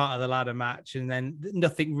Impact, part of the ladder match, and then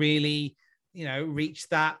nothing really,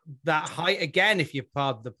 reached that height again, if you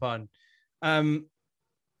pardon the pun. Do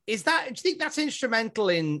you think that's instrumental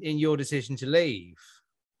in your decision to leave?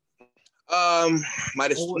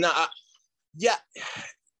 Yeah,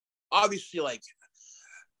 obviously, like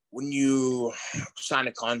when you sign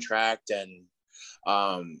a contract and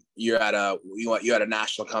you're at a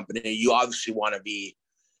national company, you obviously want to be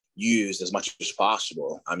used as much as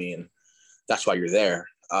possible. I mean, that's why you're there.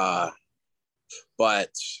 But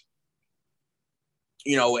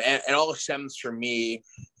it all stems from me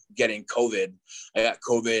getting COVID. I got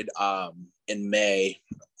COVID in May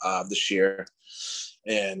of this year.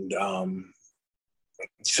 And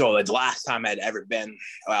so the last time I'd ever been,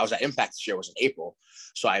 I was at Impact this year, was in April.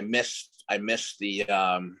 So I missed the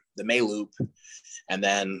May loop and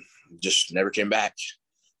then just never came back.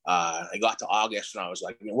 I got to August and I was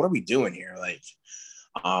like, what are we doing here? Like,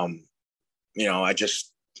 it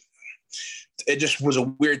just was a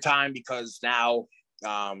weird time because now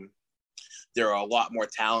there are a lot more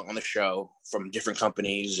talent on the show from different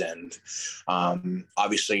companies. And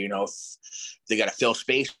obviously, they got to fill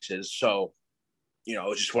spaces. So,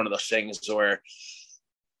 it's just one of those things where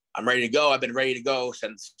I'm ready to go. I've been ready to go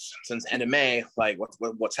since end of May, like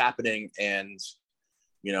what's happening. And,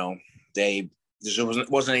 there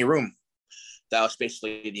wasn't any room. That was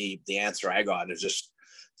basically the answer I got. There's just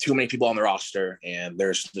too many people on the roster and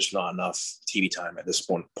there's just not enough TV time at this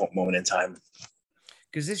moment in time.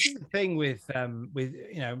 Because this is the thing with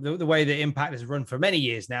the way that Impact has run for many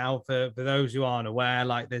years now. For those who aren't aware,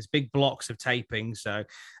 like there's big blocks of taping, so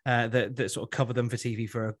that sort of cover them for TV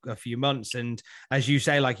for a few months. And as you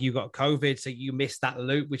say, like you got COVID, so you missed that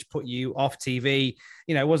loop, which put you off TV.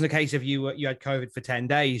 It wasn't a case of you had COVID for 10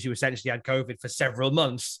 days. You essentially had COVID for several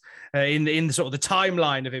months in the sort of the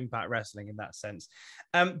timeline of Impact Wrestling in that sense.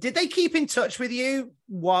 Did they keep in touch with you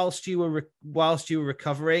whilst you were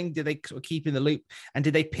recovering? Did they sort of keep in the loop? And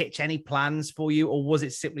did they pitch any plans for you, or was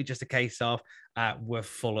it simply just a case of we're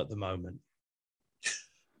full at the moment?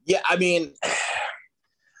 Yeah, I mean,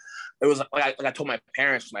 it was like I told my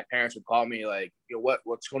parents. My parents would call me like,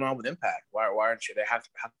 what's going on with Impact? Why aren't you? How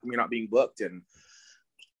come you're not being booked? And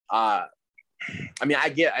I mean, I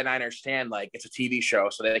get and I understand, like, it's a TV show,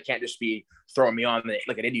 so they can't just be throwing me on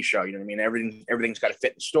like an indie show. You know what I mean? Everything's got to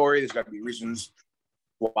fit the story. There's got to be reasons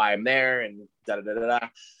why I'm there and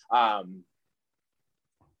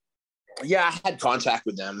yeah, I had contact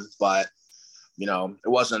with them, but it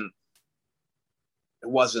wasn't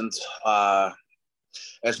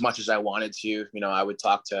as much as I wanted to. I would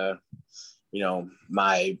talk to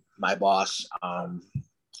my boss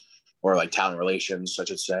or like talent relations, I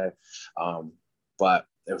should say, but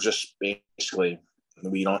it was just basically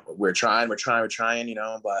we're trying, but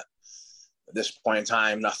at this point in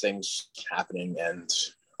time nothing's happening. And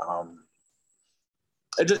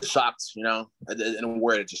it just sucked, in a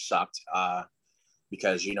word, it just sucked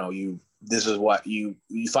because this is what you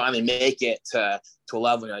finally make it to a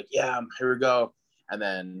level, you're like, yeah, here we go, and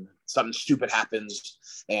then something stupid happens,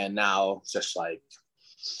 and now it's just like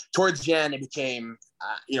towards the end it became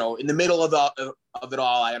in the middle of it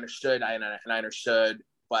all, I understood,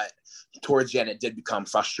 but towards the end it did become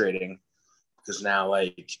frustrating because now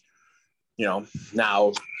I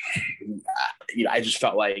just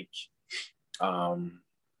felt like I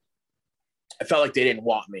felt like they didn't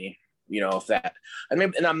want me if that, I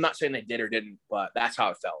mean, and I'm not saying they did or didn't, but that's how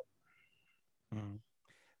it felt.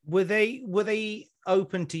 Were they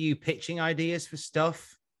open to you pitching ideas for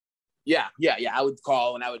stuff? Yeah. I would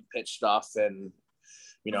call and I would pitch stuff, and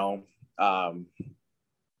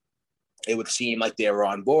it would seem like they were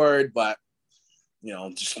on board, but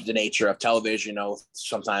just the nature of television,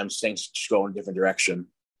 sometimes things just go in a different direction.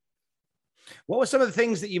 What were some of the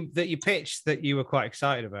things that you pitched that you were quite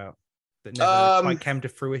excited about that never quite came to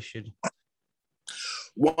fruition?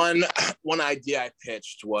 One idea I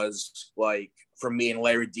pitched was like for me and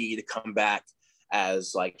Larry D to come back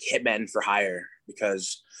as like hitmen for hire,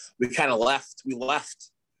 because we kind of left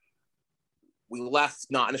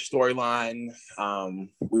not in a storyline.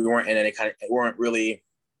 We weren't in any weren't really,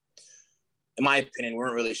 in my opinion, we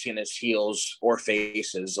weren't really seen as heels or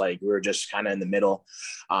faces. Like we were just kind of in the middle.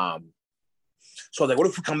 So like, what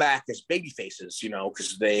if we come back as baby faces,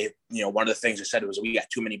 because they, one of the things they said was we got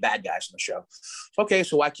too many bad guys on the show. Okay,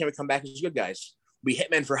 so why can't we come back as good guys? We'll be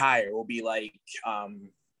hitmen for hire. We'll be like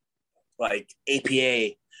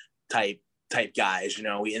APA type guys, and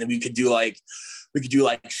then we could do like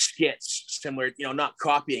skits similar, not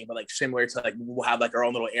copying, but like similar to like we'll have like our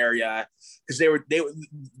own little area, because they were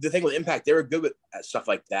the thing with Impact, they were good with stuff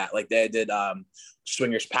like that. Like they did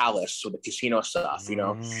Swingers Palace, so the casino stuff, and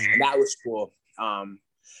that was cool.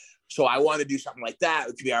 So I wanted to do something like that.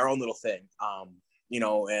 It could be our own little thing,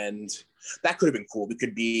 and that could have been cool. We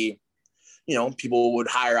could be, people would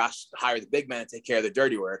hire the big men to take care of the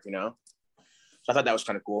dirty work, So I thought that was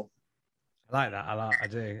kind of cool. I like that. I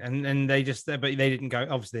do. And they just, but they didn't go.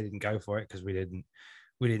 Obviously, they didn't go for it because we didn't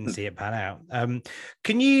see it pan out.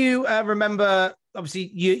 Can you remember?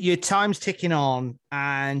 Obviously, your time's ticking on,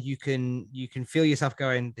 and you can feel yourself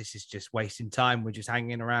going, "This is just wasting time. We're just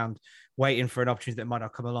hanging around, waiting for an opportunity that might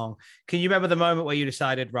not come along." Can you remember the moment where you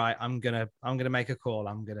decided, right, I'm gonna make a call.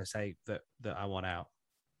 I'm gonna say that I want out?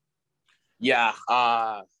 Yeah.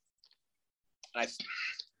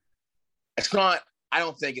 It's not. I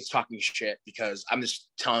don't think it's talking shit, because I'm just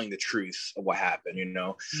telling the truth of what happened,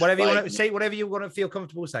 Whatever you want to say, whatever you want to feel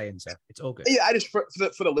comfortable saying, sir. It's all good. Yeah, I just for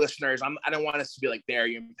the listeners, I don't want us to be like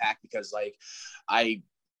Barry Impact, because like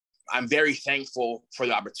I'm very thankful for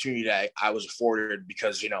the opportunity that I was afforded,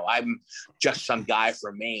 because I'm just some guy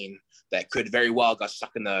from Maine that could very well got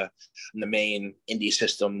stuck in the Maine indie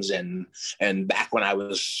systems, and back when I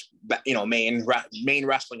was, Maine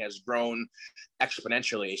wrestling has grown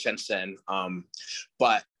exponentially since then.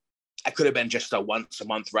 But I could have been just a once a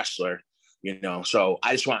month wrestler, So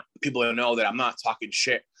I just want people to know that I'm not talking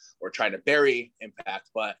shit or trying to bury Impact,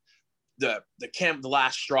 but the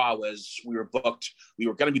last straw was we were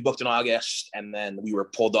going to be booked in August, and then we were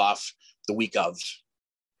pulled off the week of.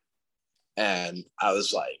 And I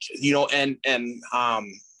was like, I'll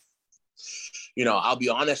be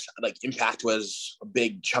honest, like Impact was a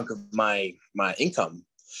big chunk of my income.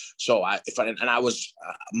 So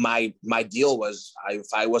my deal was if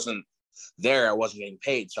I wasn't there, I wasn't getting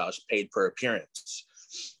paid. So I was paid per appearance.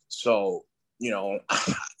 So,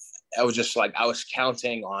 I was just like, I was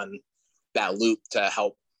counting on that loop to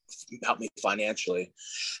help me financially.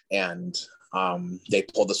 And they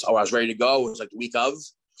pulled us, I was ready to go. It was like the week of.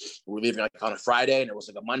 We were leaving like on a Friday, and it was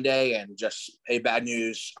like a Monday, and just, hey, bad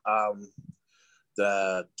news.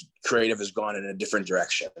 The creative has gone in a different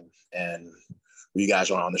direction, and you guys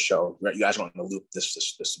were on the show. You guys were on the loop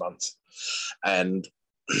this month, and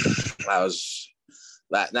that's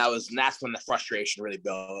when the frustration really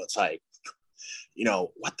built. It's like,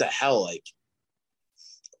 what the hell, like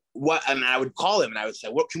what? And I would call him and I would say,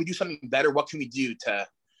 what can we do something better? What can we do to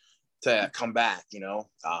come back, and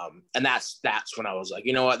that's when I was like,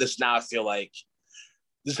 you know what, I feel like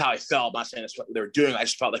this is how I felt. I'm not saying that's what they were doing. I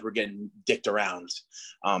just felt like we're getting dicked around,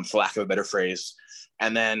 for lack of a better phrase.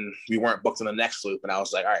 And then we weren't booked in the next loop, and I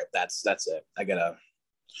was like, all right, that's it. I gotta,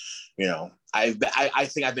 I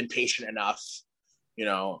think I've been patient enough.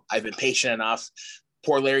 I've been patient enough.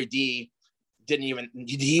 Poor Larry D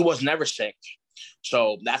he was never sick.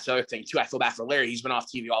 So that's the other thing too. I feel bad for Larry. He's been off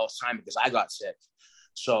TV all this time because I got sick.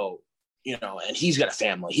 So, and he's got a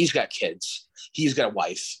family, he's got kids, he's got a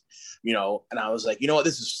wife, and I was like, what,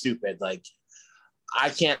 this is stupid. Like, I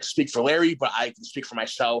can't speak for Larry, but I can speak for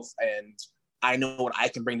myself, and I know what I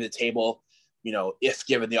can bring to the table, if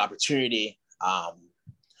given the opportunity.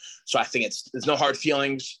 So I think there's no hard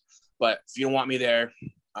feelings, but if you don't want me there,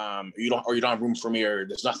 you don't have room for me, or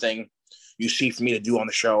there's nothing you see for me to do on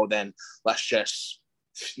the show, then let's just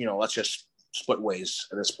split ways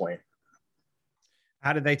at this point.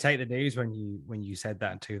 How did they take the news when you said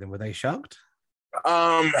that to them? Were they shocked?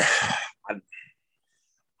 I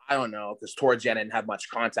don't know, because towards the end I didn't have much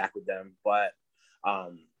contact with them, but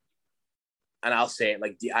and I'll say it,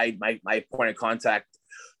 like my point of contact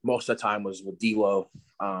most of the time was with D'Lo,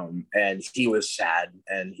 and he was sad,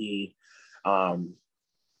 and he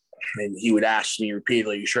would ask me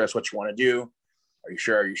repeatedly, "You sure that's what you want to do? Are you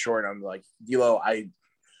sure? Are you sure?" And I'm like, D'Lo, I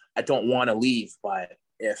don't want to leave, but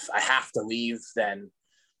if I have to leave, then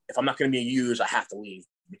if I'm not going to be used, I have to leave,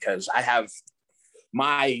 because I have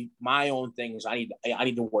my own things I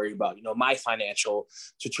need to worry about. You know, my financial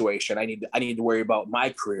situation. I need to worry about my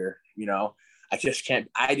career. You know, I just can't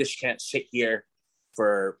sit here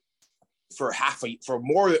for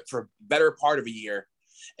better part of a year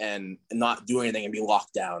and not do anything and be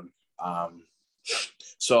locked down.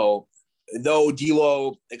 So though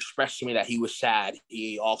D'Lo expressed to me that he was sad,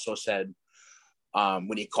 he also said,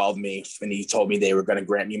 when he called me and he told me they were going to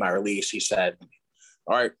grant me my release, he said,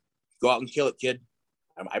 "All right, go out and kill it, kid.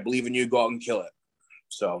 I believe in you. Go out and kill it."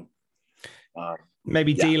 So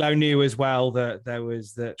maybe D'Lo knew as well that there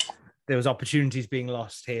was opportunities being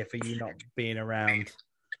lost here for you not being around.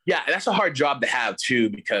 Yeah, that's a hard job to have too,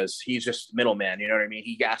 because he's just middleman. You know what I mean?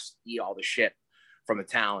 He has to eat all the shit from the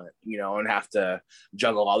talent, you know, and have to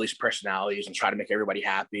juggle all these personalities and try to make everybody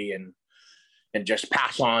happy and just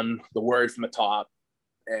pass on the word from the top.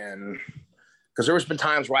 And because there was been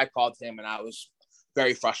times where I called him and I was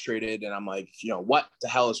very frustrated, and I'm like, you know, what the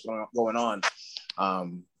hell is going on?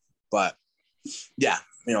 But yeah,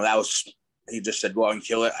 you know, he just said, "Go out and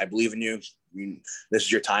kill it. I believe in you. This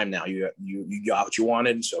is your time now. You got what you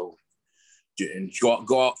wanted. So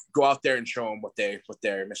go out there and show them what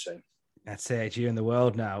they're missing." That's it. You in the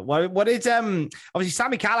world now. What is obviously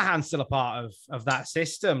Sami Callihan's still a part of that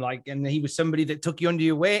system, like, and he was somebody that took you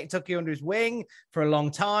under his wing for a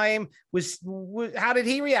long time. How did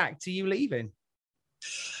he react to you leaving?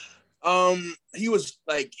 He was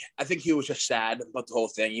like, I think he was just sad about the whole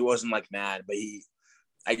thing. He wasn't like mad, but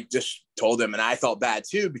I just told him, and I felt bad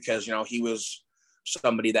too, because, you know, he was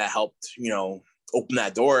somebody that helped, you know, open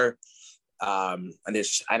that door. And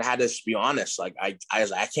I had to be honest, like I was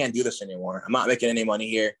like, I can't do this anymore. I'm not making any money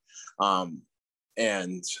here.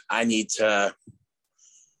 And I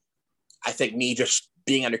think me just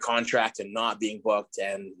being under contract and not being booked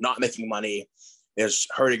and not making money is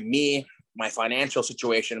hurting me, my financial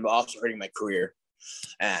situation, but also hurting my career.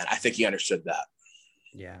 And I think he understood that.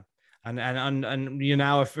 Yeah. And you're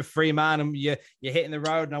now a free man, and you're hitting the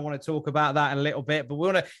road, and I want to talk about that in a little bit, but we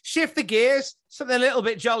want to shift the gears, something a little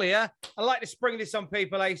bit jollier. I like to spring this on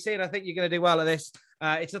people, AC, and I think you're going to do well at this.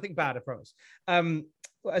 It's nothing bad, I promise.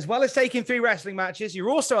 As well as taking 3 wrestling matches, you're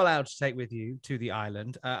also allowed to take with you to the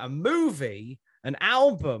island a movie, an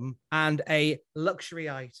album, and a luxury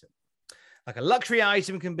item. Like a luxury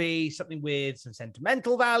item can be something with some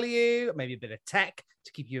sentimental value, maybe a bit of tech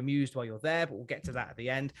to keep you amused while you're there, but we'll get to that at the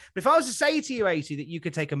end. But if I was to say to you, AC, that you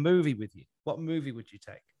could take a movie with you, what movie would you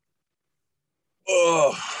take?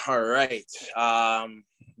 Oh, all right.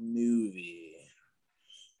 Movie.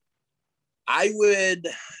 I would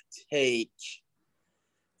take,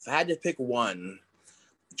 if I had to pick one,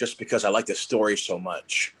 just because I like the story so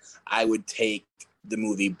much, I would take the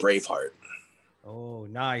movie Braveheart. Oh,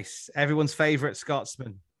 nice. Everyone's favorite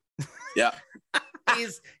Scotsman. Yeah.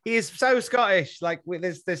 he is so Scottish. Like,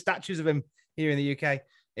 there's statues of him here in the UK.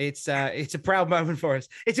 It's a proud moment for us.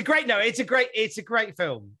 It's a great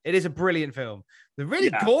film. It is a brilliant film. The really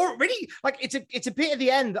gory, like it's a bit at the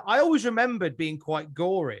end that I always remembered being quite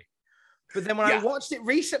gory. But then when I watched it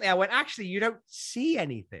recently, I went, actually, you don't see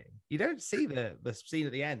anything. You don't see the scene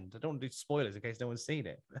at the end. I don't want to do spoilers in case no one's seen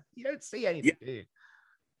it. You don't see anything, do you?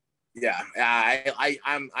 Yeah,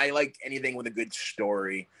 I like anything with a good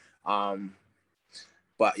story.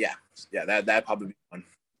 But that'd probably be fun.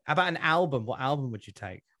 How about an album? What album would you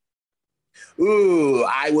take? Ooh,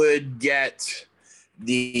 I would get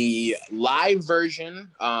the live version,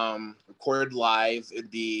 recorded live. It'd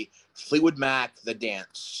be Fleetwood Mac, The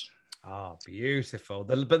Dance. Oh, beautiful.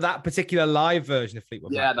 But that particular live version of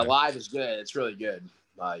Fleetwood Mac. Yeah, the live is good. It's really good,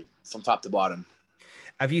 like from top to bottom.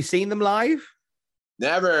 Have you seen them live?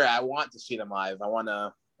 Never. I want to see them live. I want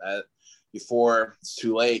to, before it's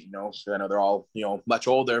too late, you know, I know they're all, you know, much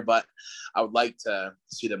older, but I would like to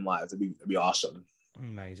see them live. It'd be awesome.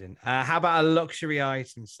 Amazing. How about a luxury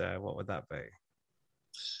item, sir? What would that be?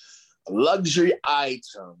 A luxury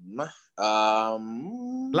item.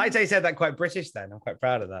 Like I said that quite British then. I'm quite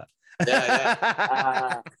proud of that.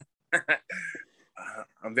 Yeah.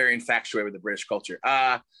 I'm very infatuated with the British culture.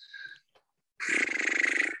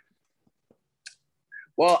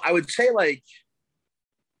 Well, I would say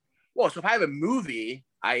so if I have a movie,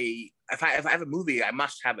 if I have a movie, I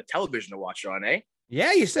must have a television to watch it on, eh?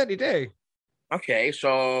 Yeah, you certainly do. Okay,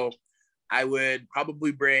 so I would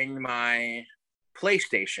probably bring my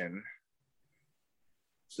PlayStation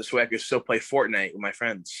So this way I could still play Fortnite with my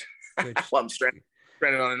friends while I'm stranded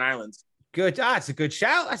on an island. Good. That's a good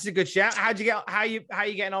shout. That's a good shout. How you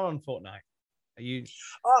getting on Fortnite? Are you?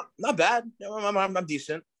 Not bad. I'm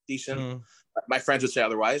decent. My friends would say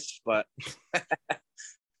otherwise, but.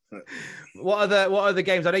 What are the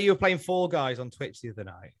games? I know you were playing Fall Guys on Twitch the other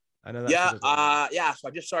night. I know that. Yeah. So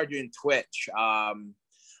I just started doing Twitch.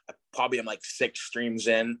 I probably am like 6 streams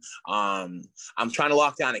in. I'm trying to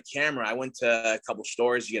lock down a camera. I went to a couple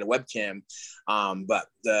stores to get a webcam, but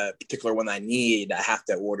the particular one I need, I have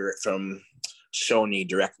to order it from Sony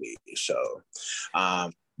directly. So,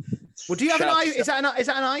 well, do you have an is that an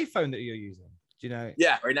iPhone that you're using? Do you know?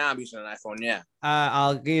 Yeah, right now I'm using an iPhone. Yeah.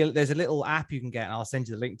 There's a little app you can get, and I'll send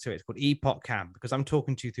you the link to it. It's called Epoch Cam, because I'm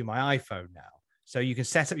talking to you through my iPhone now. So you can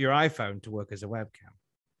set up your iPhone to work as a webcam.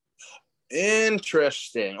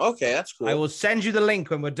 Interesting. Okay, that's cool. I will send you the link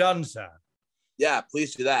when we're done, sir. Yeah,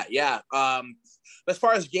 please do that. Yeah. As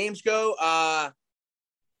far as games go,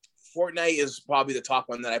 Fortnite is probably the top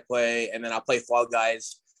one that I play, and then I'll play Fall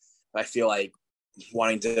Guys. I feel like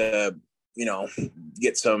wanting to,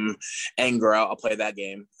 get some anger out, I'll play that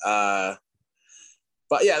game.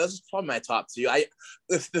 But yeah, this is probably my top 2.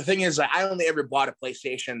 The thing is, I only ever bought a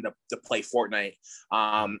PlayStation to play Fortnite.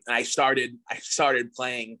 And I started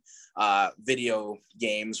playing video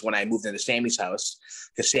games when I moved into Sammy's house,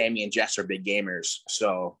 because Sammy and Jess are big gamers.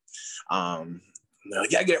 So you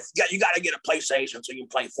gotta get a PlayStation so you can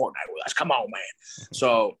play Fortnite with us. Come on, man.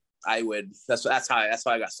 So that's how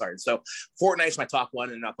I got started. So Fortnite's my top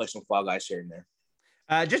one, and I'll play some Fall Guys here and there.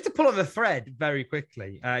 Just to pull on the thread very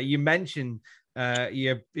quickly, you mentioned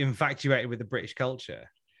you're infatuated with the British culture.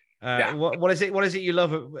 Yeah. What is it you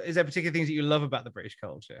love? Is there particular things that you love about the British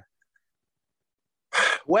culture?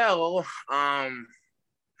 Well, I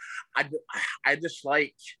just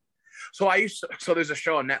like. So there's a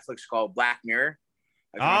show on Netflix called Black Mirror.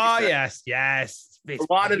 Oh yes. It's a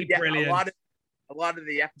lot of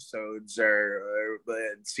the episodes are.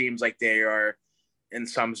 It seems like they are in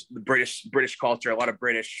the British culture. A lot of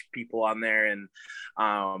British people on there, and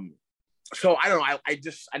so I don't know.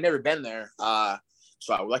 I never been there,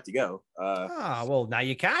 so I would like to go. Well, now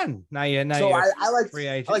you can. Now so I like free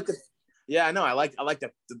agent. I like the. Yeah, I know. I like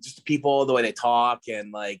just the people, the way they talk,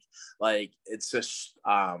 and like it's just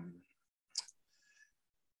not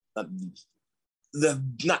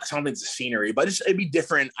something, it's the scenery, but it'd be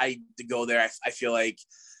different. To go there. I feel like,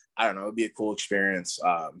 I don't know, it'd be a cool experience.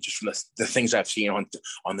 Just from the things I've seen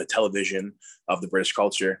on the television of the British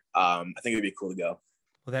culture. I think it'd be cool to go.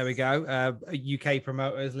 Well, there we go. UK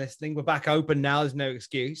promoters listening. We're back open now. There's no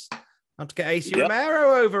excuse. Have to get AC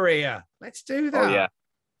Romero over here. Let's do that. Oh,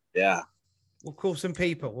 yeah. We'll call some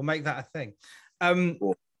people. We'll make that a thing.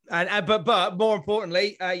 Cool. But more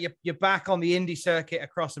importantly, you're back on the indie circuit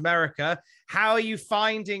across America. How are you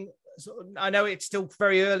finding? I know it's still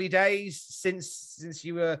very early days since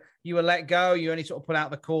you were let go. You only sort of put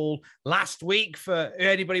out the call last week for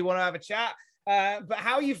anybody want to have a chat. But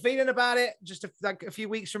how are you feeling about it? Just a few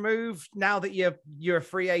weeks removed now that you're a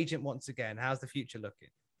free agent once again. How's the future looking?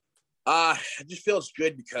 It just feels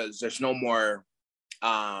good because there's no more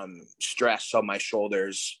stress on my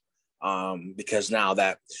shoulders. Because now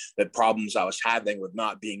that the problems I was having with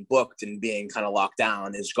not being booked and being kind of locked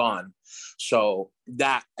down is gone. So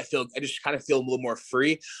that I just kind of feel a little more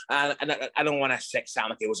free. And I don't want to sound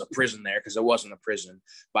like it was a prison there, because it wasn't a prison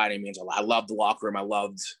by any means. I loved the locker room. I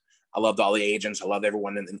loved all the agents. I loved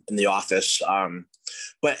everyone in the office.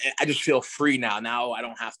 But I just feel free now. Now I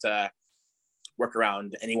don't have to work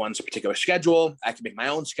around anyone's particular schedule. I can make my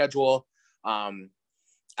own schedule.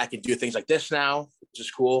 I can do things like this now, which is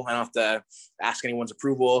cool. I don't have to ask anyone's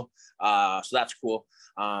approval. So that's cool.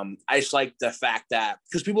 I just like the fact that,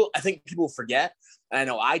 because I think people forget, and I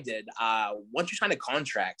know I did, once you sign a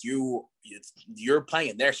contract, you're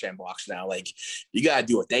playing in their sandbox now. Like, you got to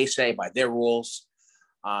do what they say by their rules.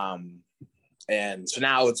 And so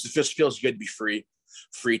now it just feels good to be free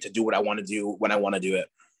to do what I want to do when I want to do it.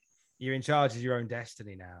 You're in charge of your own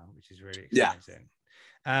destiny now, which is really exciting.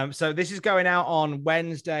 Yeah. So this is going out on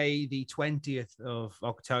Wednesday, the 20th of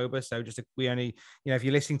October. So we only, if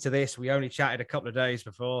you're listening to this, we only chatted a couple of days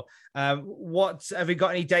before. What have we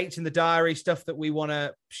got? Any dates in the diary, stuff that we want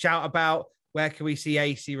to shout about? Where can we see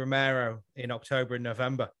AC Romero in October and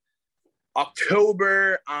November?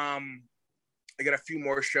 October, I got a few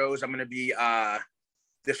more shows. I'm going to be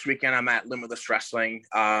this weekend. I'm at Limitless Wrestling,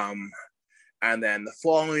 and then the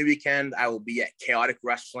following weekend I will be at Chaotic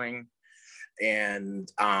Wrestling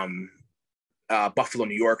and Buffalo,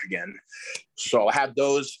 New York again. So I have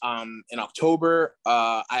those in October.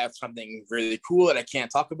 I have something really cool that I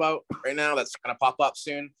can't talk about right now that's going to pop up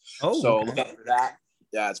soon. So look out for that.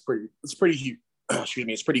 it's pretty huge. Excuse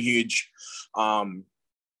me, it's pretty huge. So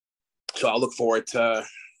I'll look forward to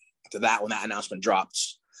that when that announcement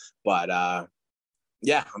drops. But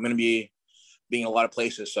yeah, I'm going to be being in a lot of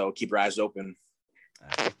places, so keep your eyes open.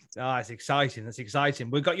 It's exciting. That's exciting.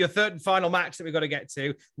 We've got your third and final match that we've got to get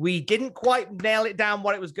to. We didn't quite nail it down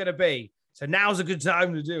what it was going to be, so now's a good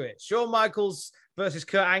time to do it. Shawn Michaels versus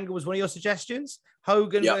Kurt Angle was one of your suggestions.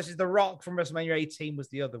 Hogan versus The Rock from WrestleMania 18 was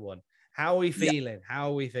the other one. How are we feeling? How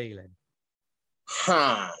are we feeling?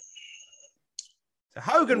 So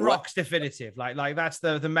Hogan Rock's definitive. Like that's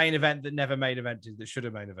the main event that never main evented, that should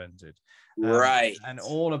have main evented. Right. And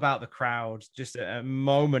all about the crowd, just a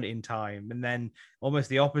moment in time. And then almost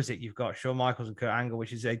the opposite, you've got Shawn Michaels and Kurt Angle,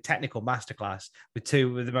 which is a technical masterclass with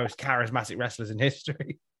two of the most charismatic wrestlers in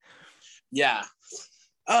history. Yeah.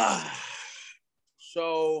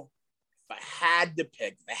 So if I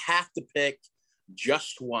have to pick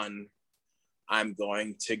just one, I'm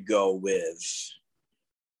going to go with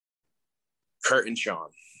Kurt and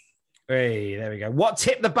Shawn. Hey, there we go. What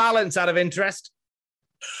tipped the balance out of interest?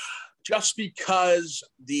 Just because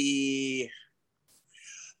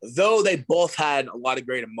though they both had a lot of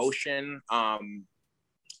great emotion,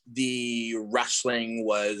 the wrestling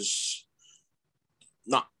was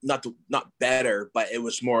not better, but it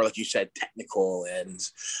was more, like you said, technical, and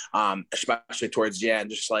especially towards the end,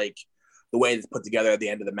 just like the way they put together at the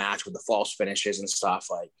end of the match with the false finishes and stuff.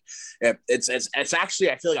 Like it's actually,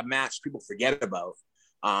 I feel like, a match people forget about.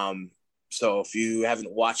 So if you haven't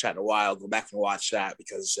watched that in a while, go back and watch that,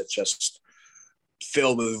 because it's just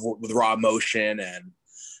filled with raw emotion and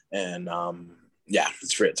yeah,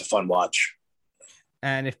 it's a fun watch.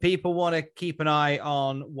 And if people want to keep an eye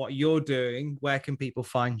on what you're doing, where can people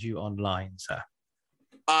find you online, sir?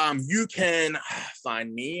 You can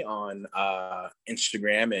find me on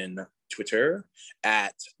Instagram and Twitter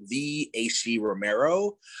at the AC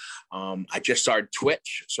Romero. I just started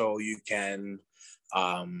Twitch, so you can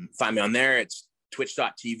find me on there. It's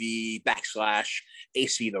twitch.tv/AC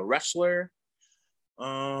the Wrestler.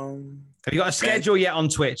 Have you got a schedule yet on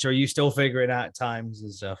Twitch, or are you still figuring out times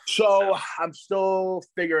and stuff? So I'm still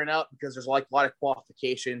figuring out, because there's like a lot of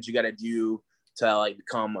qualifications you got to do to like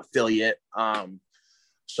become affiliate.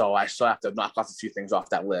 So I still have to knock off a few things off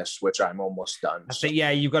that list, which I'm almost done. I think,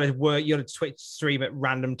 yeah, you've got to work. You got to Twitch stream at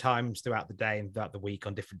random times throughout the day and throughout the week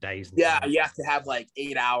on different days. Yeah, you have to have like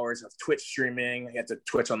 8 hours of Twitch streaming. You have to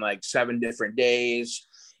Twitch on like 7 different days.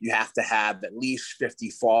 You have to have at least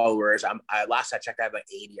 50 followers. Last I checked, I have like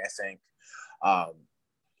 80, I think,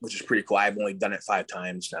 which is pretty cool. I've only done it 5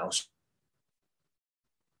 times now.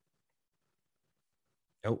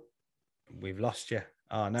 Oh, we've lost you.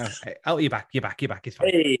 Oh, no. Oh, you're back. It's fine.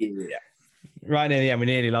 Hey, yeah. Right near the end, we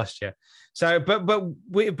nearly lost you. So, but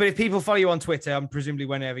if people follow you on Twitter, presumably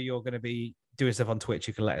whenever you're going to be doing stuff on Twitch,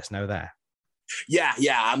 you can let us know there. Yeah.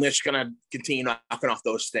 I'm just going to continue knocking off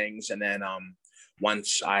those things. And then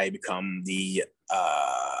once I become the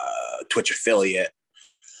Twitch affiliate,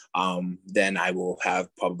 then I will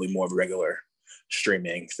have probably more of a regular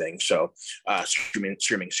streaming thing. So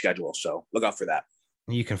streaming schedule. So look out for that.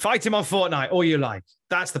 You can fight him on Fortnite all you like.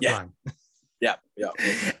 That's the plan. Yeah.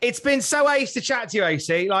 It's been so ace to chat to you,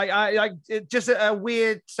 AC. Like just a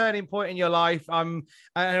weird turning point in your life. I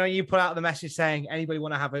know you put out the message saying anybody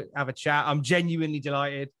want to have a chat. I'm genuinely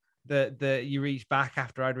delighted that you reached back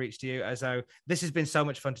after I'd reached you. So this has been so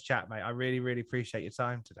much fun to chat, mate. I really, really appreciate your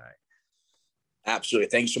time today. Absolutely.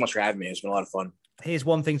 Thank you so much for having me. It's been a lot of fun. Here's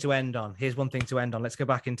one thing to end on. Let's go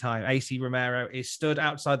back in time. AC Romero is stood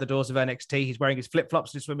outside the doors of NXT. He's wearing his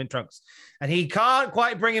flip-flops and his swimming trunks. And he can't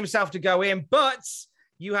quite bring himself to go in, but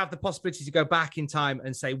you have the possibility to go back in time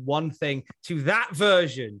and say one thing to that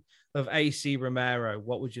version of AC Romero.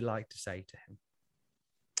 What would you like to say to him?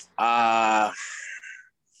 I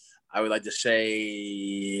would like to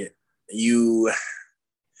say,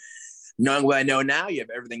 knowing what I know now, you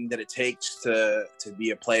have everything that it takes to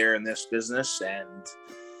be a player in this business, and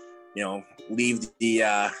leave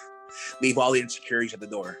all the insecurities at the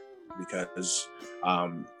door, because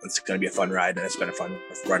it's going to be a fun ride, and it's been a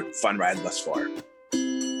fun ride thus far.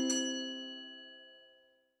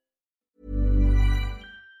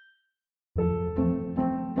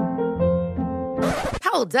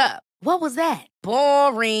 Hold up. What was that?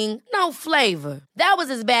 Boring. No flavor. That was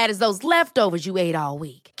as bad as those leftovers you ate all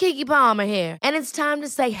week. Keke Palmer here, and it's time to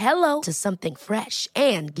say hello to something fresh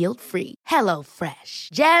and guilt-free. HelloFresh.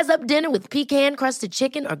 Jazz up dinner with pecan-crusted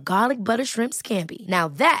chicken or garlic butter shrimp scampi. Now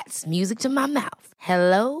that's music to my mouth.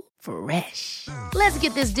 HelloFresh. Let's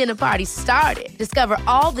get this dinner party started. Discover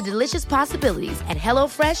all the delicious possibilities at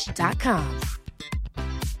HelloFresh.com.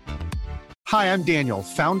 Hi, I'm Daniel,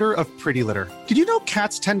 founder of Pretty Litter. Did you know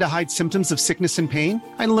cats tend to hide symptoms of sickness and pain?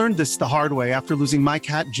 I learned this the hard way after losing my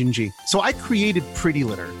cat, Gingy. So I created Pretty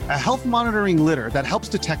Litter, a health monitoring litter that helps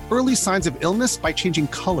detect early signs of illness by changing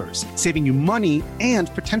colors, saving you money and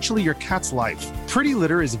potentially your cat's life. Pretty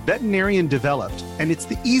Litter is veterinarian developed, and it's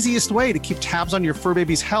the easiest way to keep tabs on your fur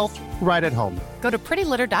baby's health right at home. Go to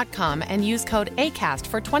prettylitter.com and use code ACAST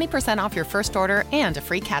for 20% off your first order and a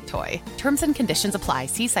free cat toy. Terms and conditions apply.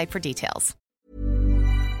 See site for details.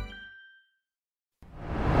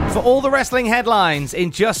 For all the wrestling headlines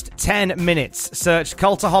in just 10 minutes, search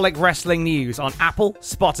Cultaholic Wrestling News on Apple,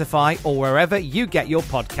 Spotify, or wherever you get your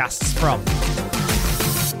podcasts from.